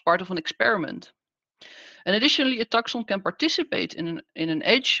sample is part of an experiment. And additionally, a taxon can participate in an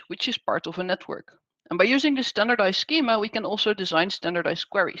edge, which is part of a network. And by using this standardized schema, we can also design standardized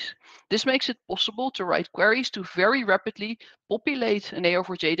queries. This makes it possible to write queries to very rapidly populate an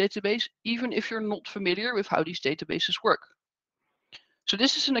A/J database, even if you're not familiar with how these databases work. So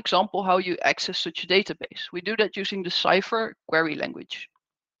this is an example how you access such a database. We do that using the Cypher query language.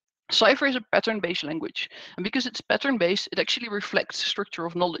 Cypher is a pattern-based language, and because it's pattern-based, it actually reflects the structure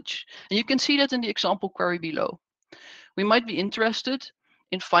of knowledge. And you can see that in the example query below. We might be interested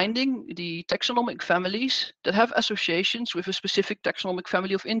in finding the taxonomic families that have associations with a specific taxonomic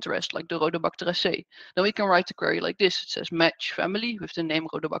family of interest, like the Rhodobacteriaceae. Then we can write the query like this. It says match family with the name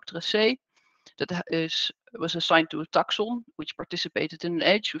Rhodobacteriaceae that was assigned to a taxon, which participated in an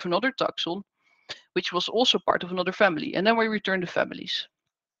edge with another taxon, which was also part of another family. And then we return the families.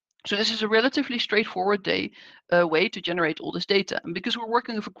 So this is a relatively straightforward way to generate all this data. And because we're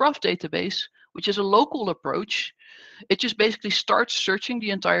working with a graph database, which is a local approach, it just basically starts searching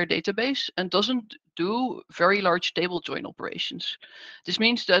the entire database and doesn't do very large table join operations. This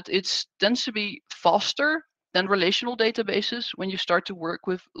means that it tends to be faster than relational databases when you start to work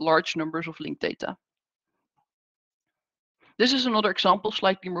with large numbers of linked data. This is another example,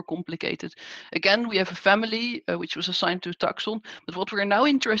 slightly more complicated. Again, we have a family which was assigned to a taxon, but what we're now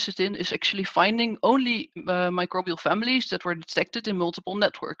interested in is actually finding only microbial families that were detected in multiple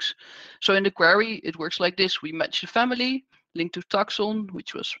networks. So in the query, it works like this. We match the family, link to taxon,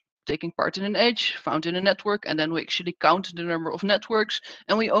 which was taking part in an edge, found in a network, and then we actually count the number of networks,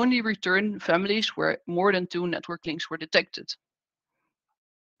 and we only return families where more than 2 network links were detected.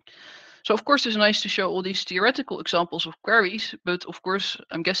 So of course, it's nice to show all these theoretical examples of queries, but of course,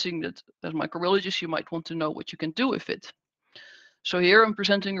 I'm guessing that as microbiologists, you might want to know what you can do with it. So here I'm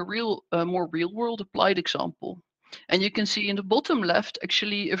presenting a more real-world applied example. And you can see in the bottom left,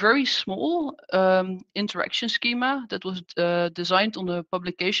 actually a very small interaction schema that was designed on a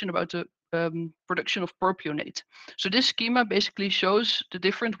publication about the production of propionate. So this schema basically shows the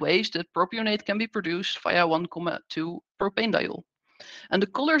different ways that propionate can be produced via 1,2 propanediol. And the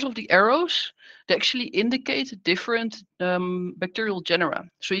colors of the arrows, they actually indicate different bacterial genera.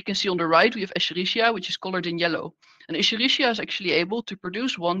 So you can see on the right, we have Escherichia, which is colored in yellow. And Escherichia is actually able to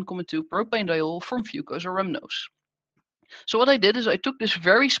produce 1,2 propanediol from Fucus or Rhamnose. So what I did is I took this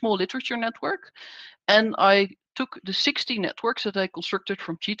very small literature network and I took the 60 networks that I constructed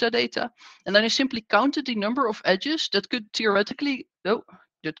from cheetah data, and then I simply counted the number of edges that could theoretically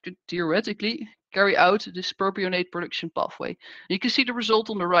carry out this propionate production pathway. You can see the result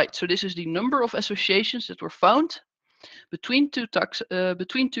on the right. So this is the number of associations that were found between two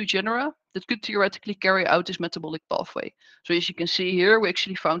genera that could theoretically carry out this metabolic pathway. So as you can see here, we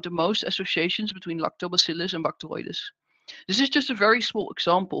actually found the most associations between Lactobacillus and Bacteroides. This is just a very small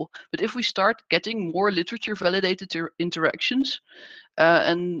example, but if we start getting more literature validated interactions,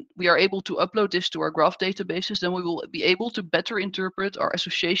 and we are able to upload this to our graph databases, then we will be able to better interpret our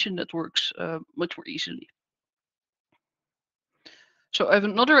association networks much more easily. So I have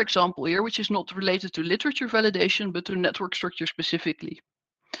another example here, which is not related to literature validation, but to network structure specifically.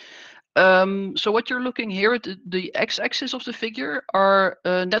 So what you're looking here at the x-axis of the figure are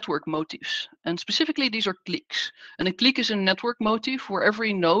network motifs, and specifically these are cliques. And a clique is a network motif where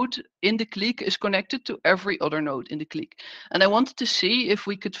every node in the clique is connected to every other node in the clique. And I wanted to see if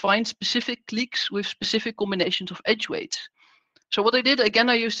we could find specific cliques with specific combinations of edge weights. So what I did, again,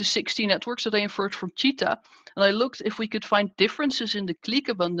 I used the 60 networks that I inferred from cheetah, and I looked if we could find differences in the clique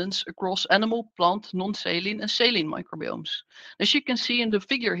abundance across animal, plant, non-saline, and saline microbiomes. As you can see in the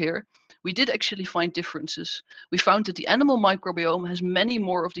figure here, we did actually find differences. We found that the animal microbiome has many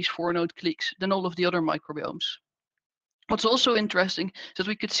more of these 4-node cliques than all of the other microbiomes. What's also interesting is that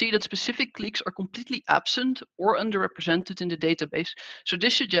we could see that specific cliques are completely absent or underrepresented in the database. So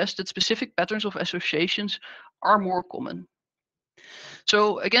this suggests that specific patterns of associations are more common.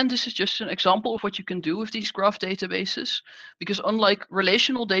 So again, this is just an example of what you can do with these graph databases, because unlike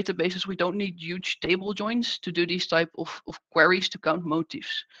relational databases, we don't need huge table joins to do these type of queries to count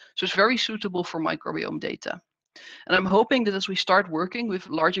motifs. So it's very suitable for microbiome data. And I'm hoping that as we start working with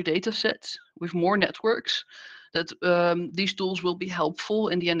larger data sets, with more networks, that these tools will be helpful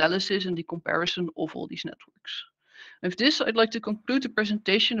in the analysis and the comparison of all these networks. With this, I'd like to conclude the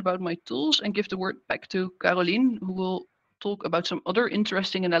presentation about my tools and give the word back to Karoline, who will talk about some other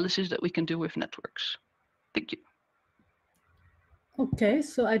interesting analysis that we can do with networks. Thank you. Okay,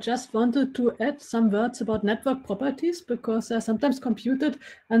 so I just wanted to add some words about network properties because they're sometimes computed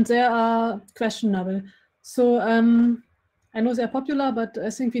and they are questionable. So I know they're popular, but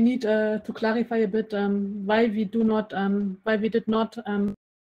I think we need to clarify a bit why we did not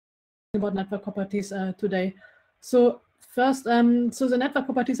about network properties today. So first, so the network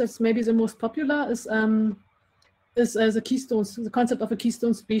properties that's maybe the most popular is the keystones, the concept of a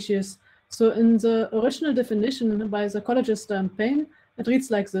keystone species. So in the original definition by the ecologist Payne, it reads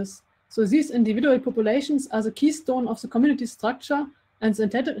like this. So these individual populations are the keystone of the community structure and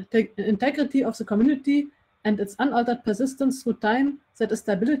the integrity of the community and its unaltered persistence through time, that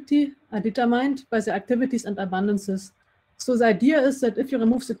stability are determined by the activities and abundances. So the idea is that if you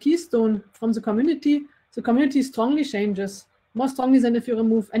remove the keystone from the community strongly changes, more strongly than if you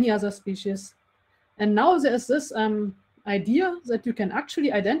remove any other species. And now there is this idea that you can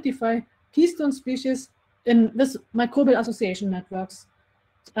actually identify keystone species with microbial association networks.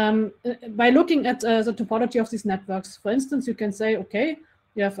 By looking at the topology of these networks. For instance, you can say, okay,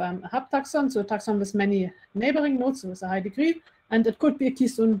 you have a hub taxon, so a taxon with many neighboring nodes with a high degree, and it could be a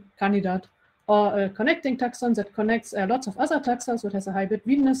keystone candidate, or a connecting taxon that connects lots of other taxa, so it has a high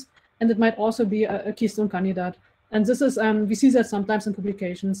bitweenness, and it might also be a keystone candidate. And this is, we see that sometimes in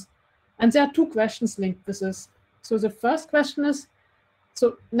publications. And there are two questions linked with this. So the first question is,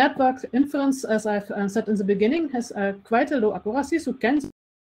 so network inference, as I've said in the beginning, has quite a low accuracy, so can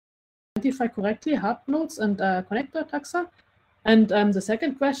identify correctly hub nodes and connector taxa. And the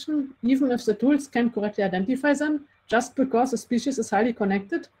second question, even if the tools can correctly identify them, just because a species is highly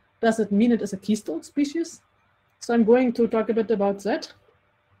connected, does it mean it is a keystone species? So I'm going to talk a bit about that.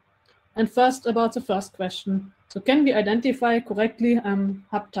 And first about the first question. So can we identify correctly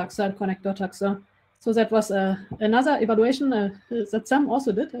hub taxa and connector taxa? So that was another evaluation that Sam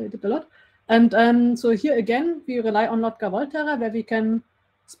also did. I did a lot. And so here again, we rely on Lotka-Volterra, where we can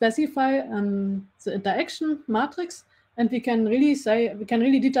specify the interaction matrix, and we can really say, we can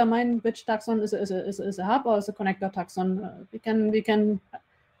really determine which taxon is a hub or is a connector taxon. We can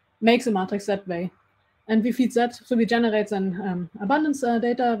make the matrix that way. And we feed that, so we generate then abundance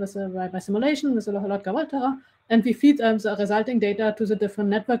data by simulation with Lotka-Volterra, and we feed the resulting data to the different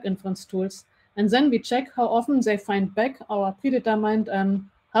network inference tools. And then we check how often they find back our predetermined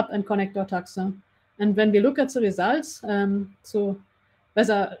hub and connector taxa. And when we look at the results, so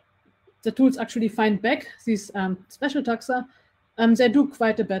whether the tools actually find back these special taxa, they do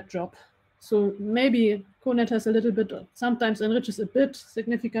quite a bad job. So maybe CoNet has a little bit, sometimes enriches a bit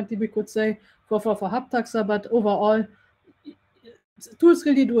significantly, we could say, for hub taxa, but overall, tools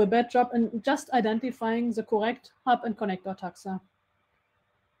really do a bad job in just identifying the correct hub and connector taxa.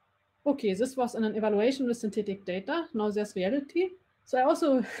 Okay, this was an evaluation with synthetic data. Now there's reality. So I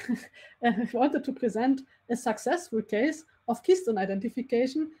also wanted to present a successful case of keystone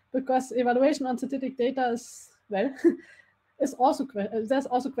identification, because evaluation on synthetic data is, well, is also, there's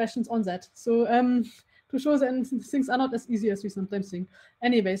also questions on that. So to show that things are not as easy as we sometimes think.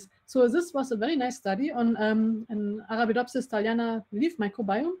 Anyways, so this was a very nice study on an Arabidopsis thaliana leaf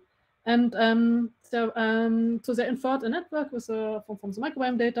microbiome. And so they inferred a network with from the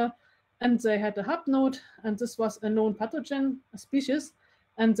microbiome data, and they had a hub node, and this was a known pathogen species,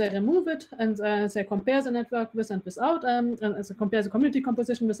 and they remove it, and they compare the network with and without, and they compare the community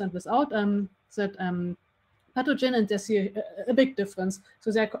composition with and without that pathogen, and they see a big difference.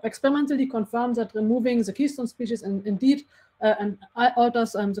 So they experimentally confirm that removing the keystone species indeed and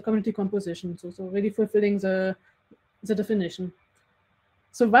alters the community composition, so really fulfilling the definition.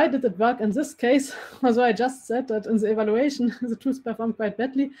 So why did it work in this case? Although I just said that in the evaluation, the tools performed quite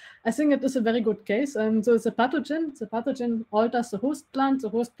badly, I think it is a very good case. So it's a pathogen. The pathogen alters the host plant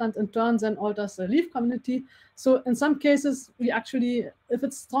in turn then alters the leaf community. So in some cases, we actually, if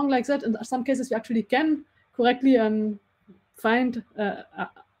it's strong like that, in some cases we actually can correctly find a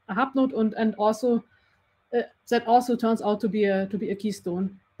hub node, and also that also turns out to be a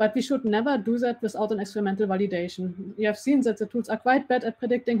keystone. But we should never do that without an experimental validation. You have seen that the tools are quite bad at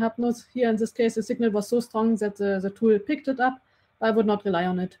predicting hub nodes. Here in this case, the signal was so strong that the tool picked it up. I would not rely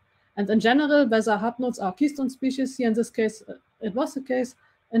on it. And in general, whether hub nodes are keystone species, here in this case, it was the case.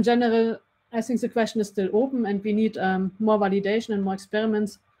 In general, I think the question is still open, and we need more validation and more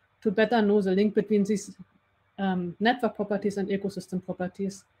experiments to better know the link between these network properties and ecosystem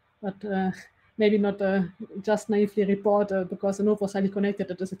properties. But maybe not just naively report because the node was highly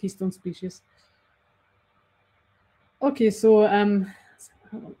connected, it is a keystone species. Okay, so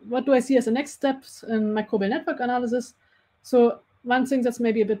what do I see as the next steps in microbial network analysis? So one thing that's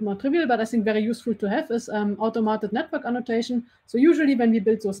maybe a bit more trivial, but I think very useful to have, is automated network annotation. So usually when we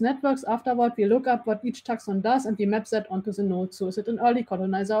build those networks, afterward we look up what each taxon does and we map that onto the node. So is it an early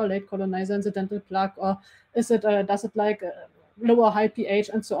colonizer or late colonizer, incidental plug, or is it does it like lower high pH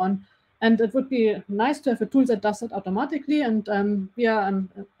and so on? And it would be nice to have a tool that does it automatically. And we are in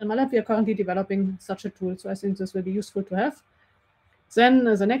my lab, we are currently developing such a tool. So I think this will be useful to have. Then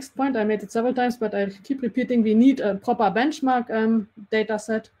the next point, I made it several times, but I keep repeating, we need a proper benchmark data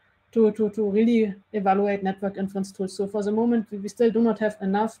set to really evaluate network inference tools. So for the moment, we still do not have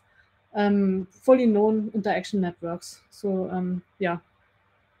enough fully known interaction networks. So yeah,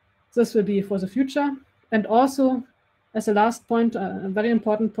 this will be for the future. And also, as a last point, a very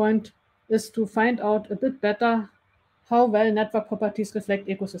important point is to find out a bit better how well network properties reflect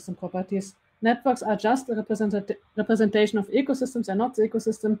ecosystem properties. Networks are just a representation of ecosystems and not the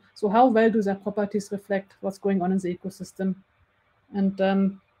ecosystem. So how well do their properties reflect what's going on in the ecosystem? And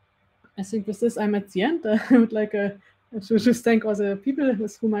I think with this, I'm at the end. I would like to just thank all the people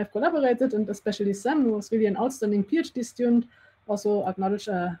with whom I've collaborated, and especially Sam, who was really an outstanding PhD student, also acknowledge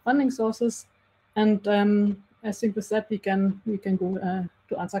funding sources. And I think with that, we can go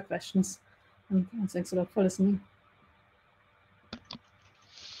to answer questions. And thanks a lot for listening.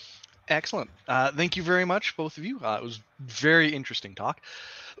 Excellent. Thank you very much, both of you. It was very interesting talk.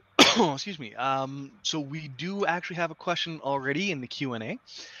 Excuse me. So we do actually have a question already in the Q&A.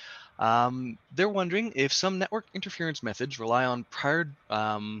 They're wondering if some network interference methods rely on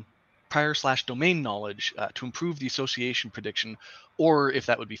prior/domain knowledge to improve the association prediction, or if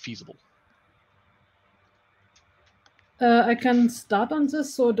that would be feasible. I can start on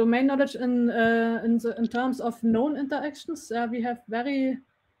this. So domain knowledge in terms of known interactions, we have very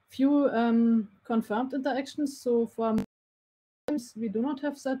few confirmed interactions. So for we do not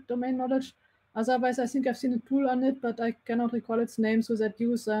have that domain knowledge. Otherwise, I think I've seen a tool on it, but I cannot recall its name. So that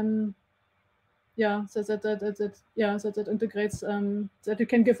use that integrates that you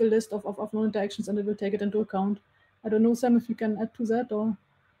can give a list of known interactions and it will take it into account. I don't know, Sam, if you can add to that or.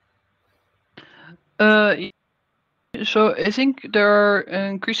 So I think there are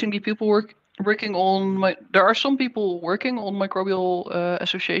increasingly people working on there are some people working on microbial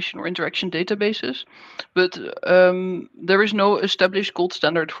association or interaction databases, but there is no established gold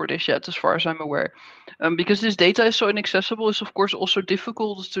standard for this yet, as far as I'm aware. Because this data is so inaccessible, it's of course also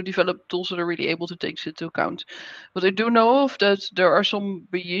difficult to develop tools that are really able to take this into account. But I do know of that there are some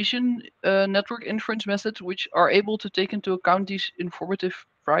Bayesian network inference methods which are able to take into account these informative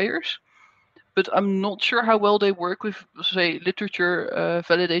priors. But I'm not sure how well they work with, say, literature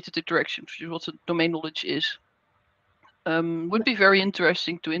validated interactions, which is what the domain knowledge is. Would be very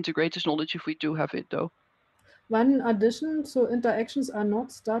interesting to integrate this knowledge if we do have it, though. One addition, so interactions are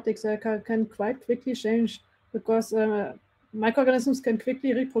not static. They can quite quickly change because microorganisms can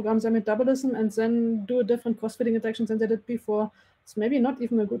quickly reprogram their metabolism and then do different cross-fitting interactions than they did before. It's maybe not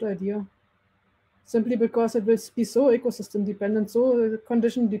even a good idea, simply because it will be so ecosystem dependent, so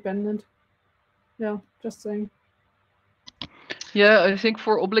condition dependent. Yeah, just saying. Yeah, I think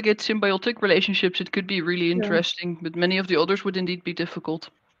for obligate symbiotic relationships, it could be really interesting, but many of the others would indeed be difficult.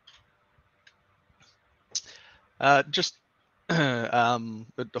 Just a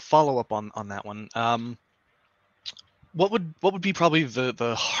follow-up on that one. What would be probably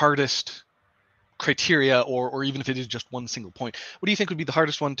the hardest criteria, or even if it is just one single point, what do you think would be the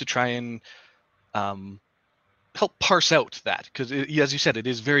hardest one to try and help parse out that? Because as you said, it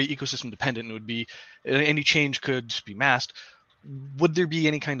is very ecosystem dependent and would be any change could be masked. Would there be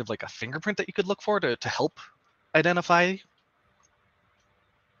any kind of like a fingerprint that you could look for to help identify?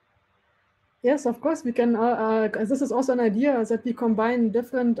 Yes, of course, we can. This is also an idea that we combine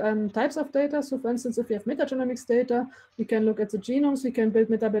different types of data. So for instance, if we have metagenomics data, we can look at the genomes, we can build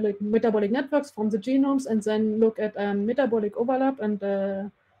metabolic networks from the genomes and then look at metabolic overlap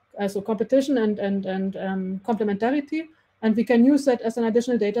and also competition and complementarity. And we can use that as an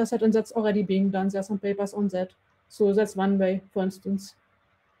additional data set, and that's already being done. There are some papers on that. So that's one way, for instance.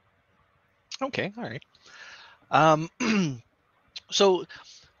 Okay, all right. So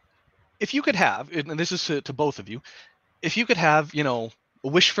if you could have, and this is to both of you, if you could have, a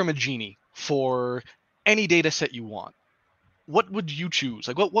wish from a genie for any data set you want, what would you choose?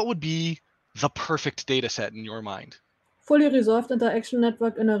 Like, what would be the perfect data set in your mind? Fully resolved interaction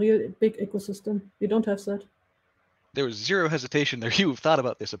network in a real big ecosystem. We don't have that. There was zero hesitation there. You've thought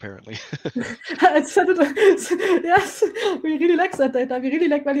about this, apparently. Yes, we really like that data. We really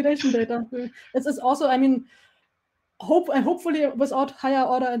like validation data. It's also, I mean, hopefully without higher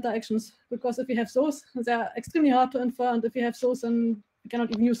order interactions, because if we have those, they're extremely hard to infer, and if we have those, then we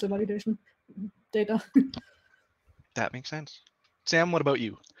cannot even use the validation data. That makes sense. Sam, what about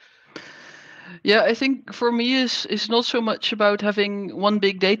you? Yeah, I think for me is not so much about having one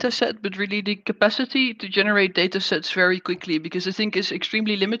big data set, but really the capacity to generate data sets very quickly, because I think it's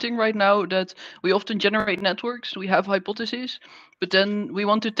extremely limiting right now that we often generate networks, we have hypotheses, but then we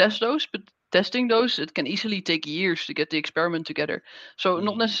want to test those, but testing those, it can easily take years to get the experiment together. So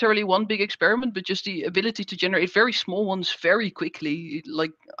not necessarily one big experiment, but just the ability to generate very small ones very quickly,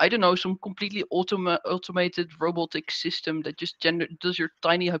 like, I don't know, some completely automated robotic system that just does your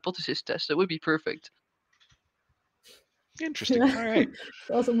tiny hypothesis test. That would be perfect. Interesting. Yeah. All right.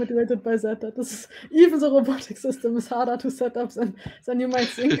 Also motivated by that is even the robotic system is harder to set up than you might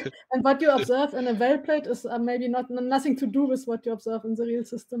think. And what you observe in a well plate is maybe nothing to do with what you observe in the real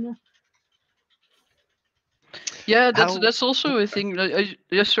system. Yeah, that's also a thing. I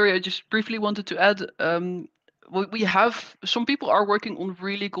just briefly wanted to add. We have some people are working on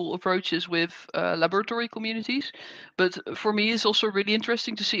really cool approaches with laboratory communities, but for me, it's also really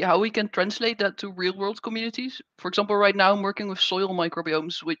interesting to see how we can translate that to real world communities. For example, right now I'm working with soil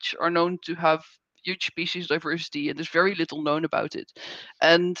microbiomes, which are known to have huge species diversity, and there's very little known about it.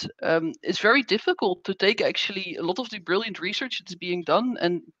 And it's very difficult to take actually a lot of the brilliant research that's being done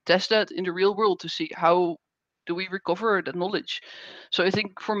and test that in the real world to see how do we recover that knowledge. So I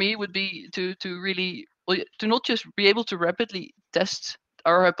think for me it would be to really to not just be able to rapidly test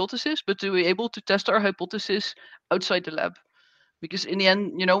our hypothesis, but to be able to test our hypothesis outside the lab. Because in the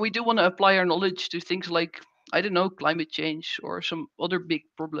end, we do want to apply our knowledge to things like, I don't know, climate change or some other big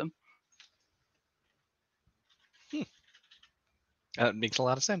problem. That makes a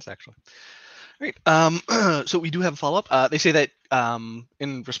lot of sense, actually. Great. So we do have a follow-up. They say that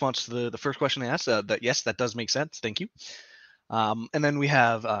in response to the first question they asked, that yes, that does make sense. Thank you. And then we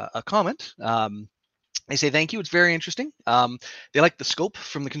have a comment. They say, thank you. It's very interesting. They like the scope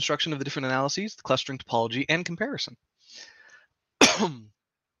from the construction of the different analyses, the clustering topology, and comparison.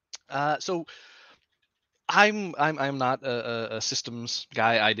 So I'm not a systems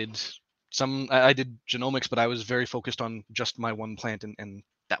guy. I did genomics, but I was very focused on just my one plant, and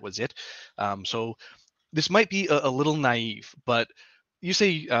that was it. So this might be a little naive, but you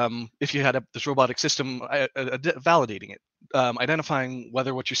say if you had this robotic system validating it, identifying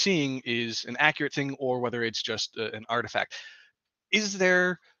whether what you're seeing is an accurate thing or whether it's just an artifact. Is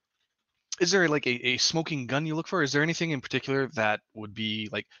there like a smoking gun you look for? Is there anything in particular that would be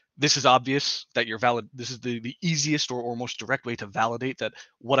like, this is obvious that you're valid, this is the easiest or most direct way to validate that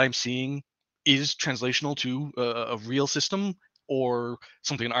what I'm seeing is translational to a real system or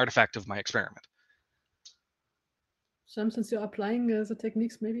something, an artifact of my experiment? Sam, since you're applying the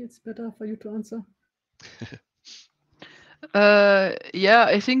techniques, maybe it's better for you to answer. Yeah,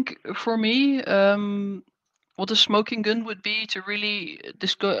 I think for me, what a smoking gun would be to really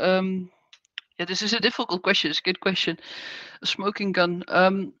discuss. Yeah, this is a difficult question. It's a good question. A smoking gun.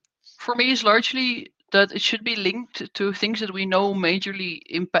 For me, is largely that it should be linked to things that we know majorly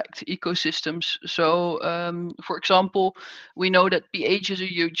impact ecosystems. So, for example, we know that pH has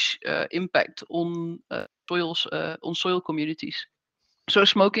a huge impact on soil communities. So a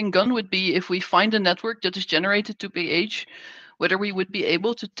smoking gun would be if we find a network that is generated to pH, whether we would be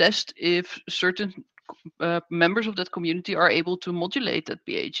able to test if certain members of that community are able to modulate that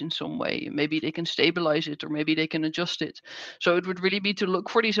pH in some way. Maybe they can stabilize it or maybe they can adjust it. So it would really be to look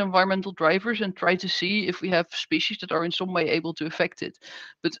for these environmental drivers and try to see if we have species that are in some way able to affect it.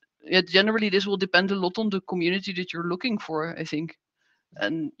 But generally, this will depend a lot on the community that you're looking for, I think.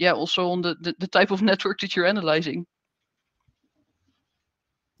 And yeah, also on the type of network that you're analyzing.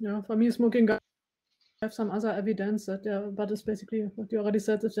 Yeah, for me, smoking gun have some other evidence that, but it's basically what you already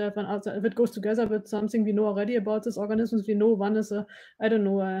said. If it goes together with something we know already about these organisms, we know one is I don't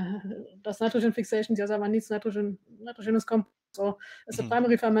know, does nitrogen fixation, the other one needs nitrogenous compounds, or is a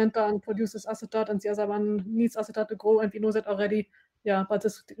primary fermenter and produces acetate, and the other one needs acetate to grow, and we know that already. Yeah, but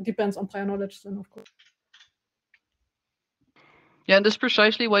this depends on prior knowledge then, of course. Yeah, and that's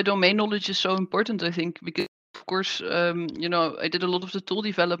precisely why domain knowledge is so important, I think, because of course, I did a lot of the tool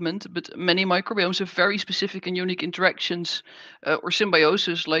development, but many microbiomes have very specific and unique interactions or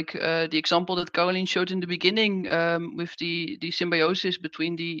symbiosis, like the example that Karoline showed in the beginning with the symbiosis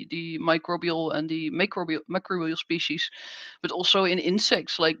between the microbial and the macrobial species, but also in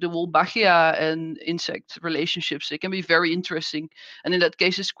insects, like the Wolbachia and insect relationships. They can be very interesting. And in that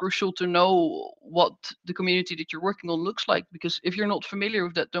case, it's crucial to know what the community that you're working on looks like, because if you're not familiar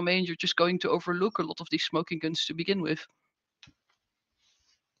with that domain, you're just going to overlook a lot of these smoking guns to begin with.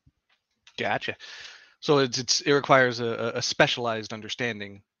 Gotcha. So it requires a specialized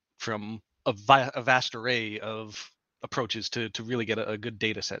understanding from a vast array of approaches to really get a good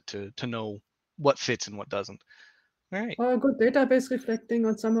data set to know what fits and what doesn't. All right. Or a good database reflecting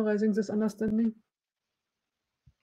and summarizing this understanding.